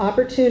and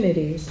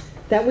opportunities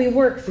that we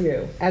work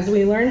through as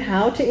we learn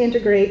how to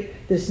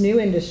integrate this new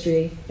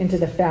industry into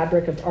the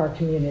fabric of our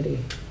community.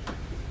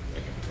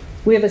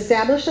 We have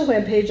established a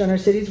webpage on our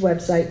city's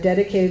website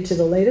dedicated to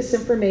the latest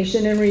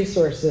information and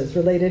resources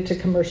related to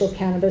commercial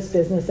cannabis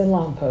business in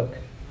Lompoc.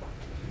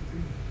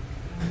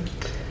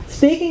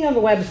 Speaking of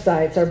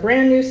websites, our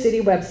brand new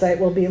city website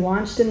will be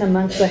launched in the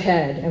months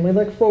ahead, and we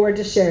look forward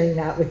to sharing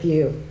that with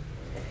you.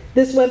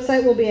 This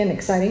website will be an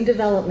exciting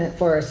development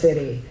for our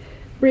city,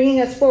 bringing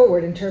us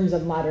forward in terms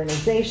of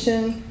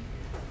modernization,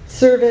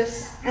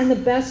 service, and the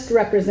best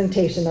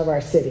representation of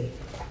our city.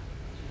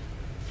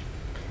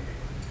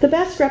 The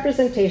best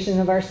representation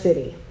of our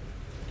city.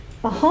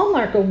 A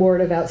hallmark award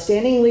of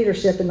outstanding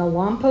leadership in the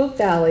Lompoc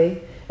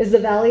Valley is the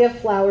Valley of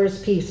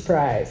Flowers Peace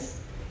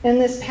Prize. And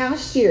this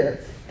past year,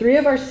 3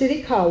 of our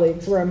city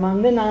colleagues were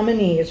among the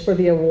nominees for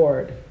the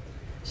award.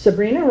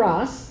 Sabrina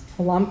Ross,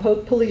 a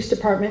Lompoc Police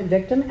Department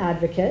victim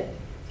advocate,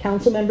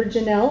 Councilmember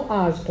Janelle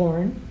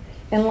Osborne,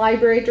 and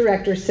Library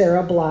Director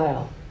Sarah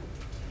Blyle.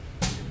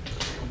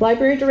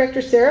 Library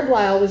Director Sarah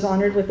Blyle was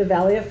honored with the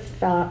Valley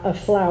of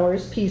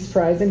Flowers Peace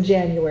Prize in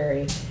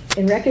January.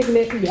 In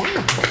recognition,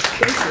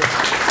 thank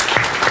you.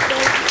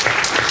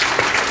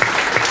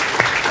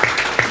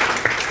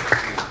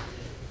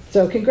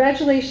 So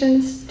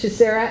congratulations to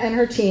Sarah and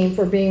her team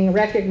for being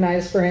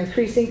recognized for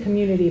increasing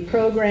community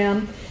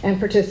program and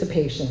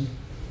participation.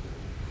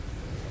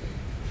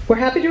 We're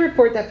happy to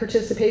report that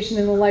participation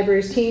in the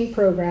library's teen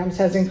programs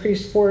has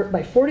increased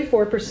by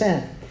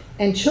 44%,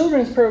 and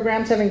children's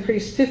programs have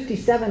increased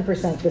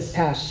 57% this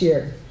past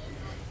year.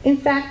 In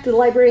fact, the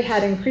library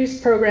had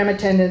increased program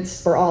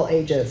attendance for all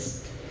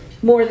ages.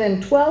 More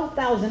than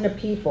 12,000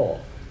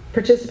 people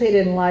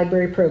participated in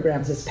library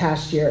programs this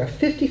past year, a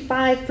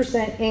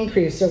 55%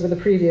 increase over the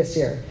previous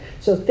year.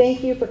 So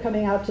thank you for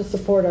coming out to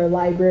support our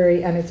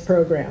library and its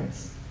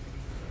programs.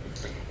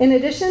 In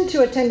addition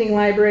to attending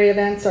library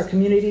events, our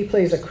community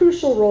plays a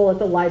crucial role at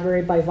the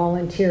library by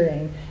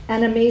volunteering.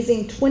 An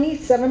amazing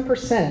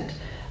 27%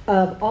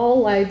 of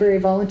all library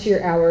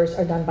volunteer hours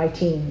are done by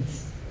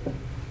teens.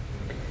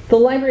 The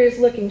library is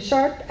looking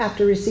sharp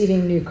after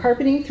receiving new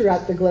carpeting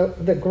throughout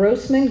the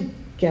Grossman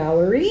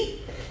Gallery,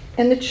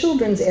 and the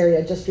children's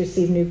area just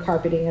received new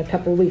carpeting a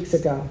couple weeks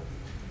ago.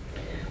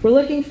 We're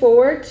looking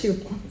forward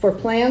for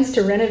plans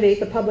to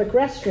renovate the public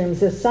restrooms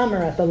this summer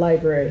at the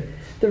library.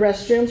 The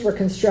restrooms were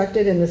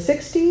constructed in the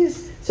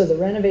 60s, so the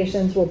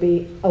renovations will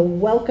be a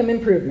welcome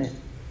improvement.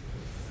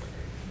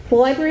 The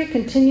library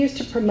continues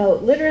to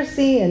promote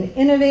literacy in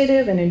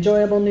innovative and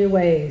enjoyable new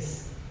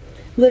ways.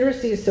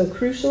 Literacy is so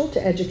crucial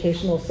to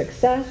educational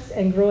success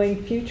and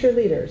growing future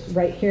leaders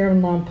right here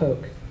in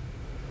Lompoc.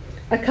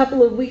 A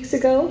couple of weeks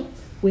ago,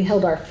 we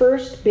held our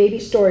first baby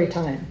story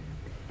time.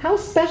 How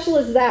special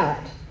is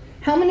that?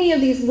 How many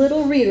of these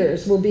little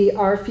readers will be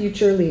our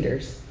future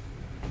leaders?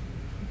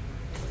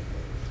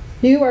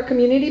 You, our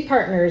community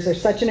partners, are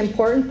such an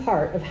important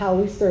part of how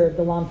we serve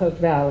the Lompoc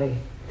Valley,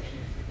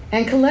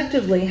 and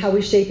collectively how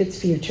we shape its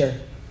future.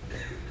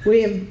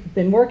 We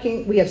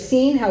have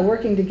seen how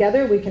working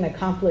together we can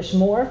accomplish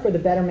more for the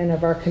betterment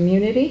of our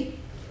community.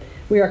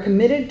 We are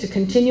committed to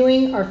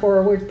continuing our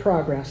forward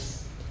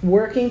progress,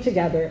 working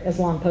together as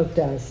Lompoc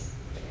does.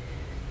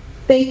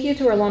 Thank you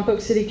to our Lompoc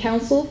City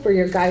Council for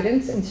your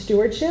guidance and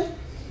stewardship,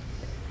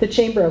 the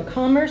Chamber of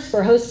Commerce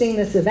for hosting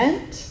this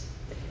event,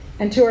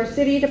 and to our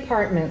city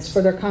departments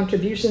for their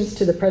contributions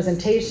to the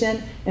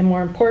presentation, and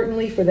more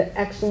importantly, for the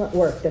excellent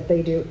work that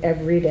they do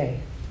every day.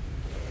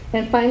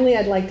 And finally,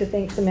 I'd like to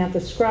thank Samantha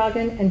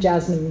Scroggin and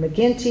Jasmine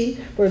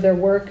McGinty for their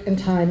work and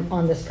time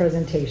on this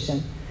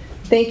presentation.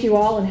 Thank you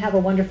all and have a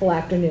wonderful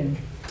afternoon.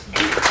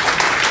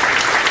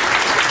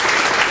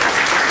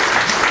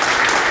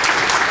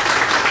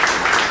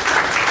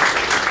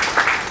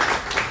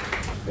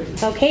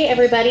 Okay,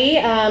 everybody.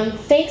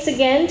 Thanks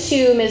again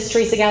to Ms.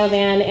 Teresa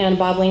Gallivan and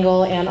Bob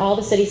Lingle and all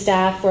the city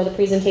staff for the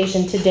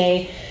presentation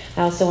today.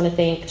 I also want to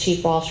thank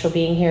Chief Walsh for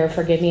being here.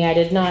 Forgive me, I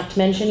did not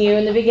mention you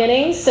in the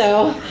beginning,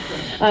 so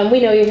we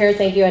know you're here.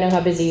 Thank you. I know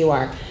how busy you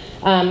are.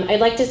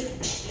 I'd like to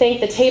thank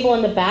the table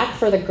in the back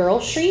for the girl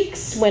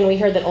shrieks when we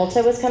heard that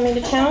Ulta was coming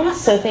to town,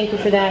 so thank you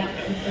for that.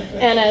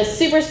 And a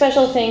super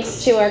special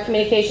thanks to our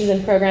Communications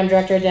and Program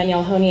Director,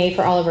 Danielle Honier,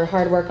 for all of her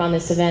hard work on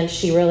this event.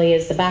 She really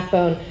is the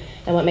backbone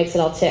and what makes it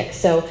all tick.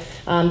 So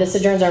this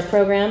adjourns our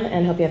program,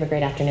 and hope you have a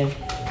great afternoon.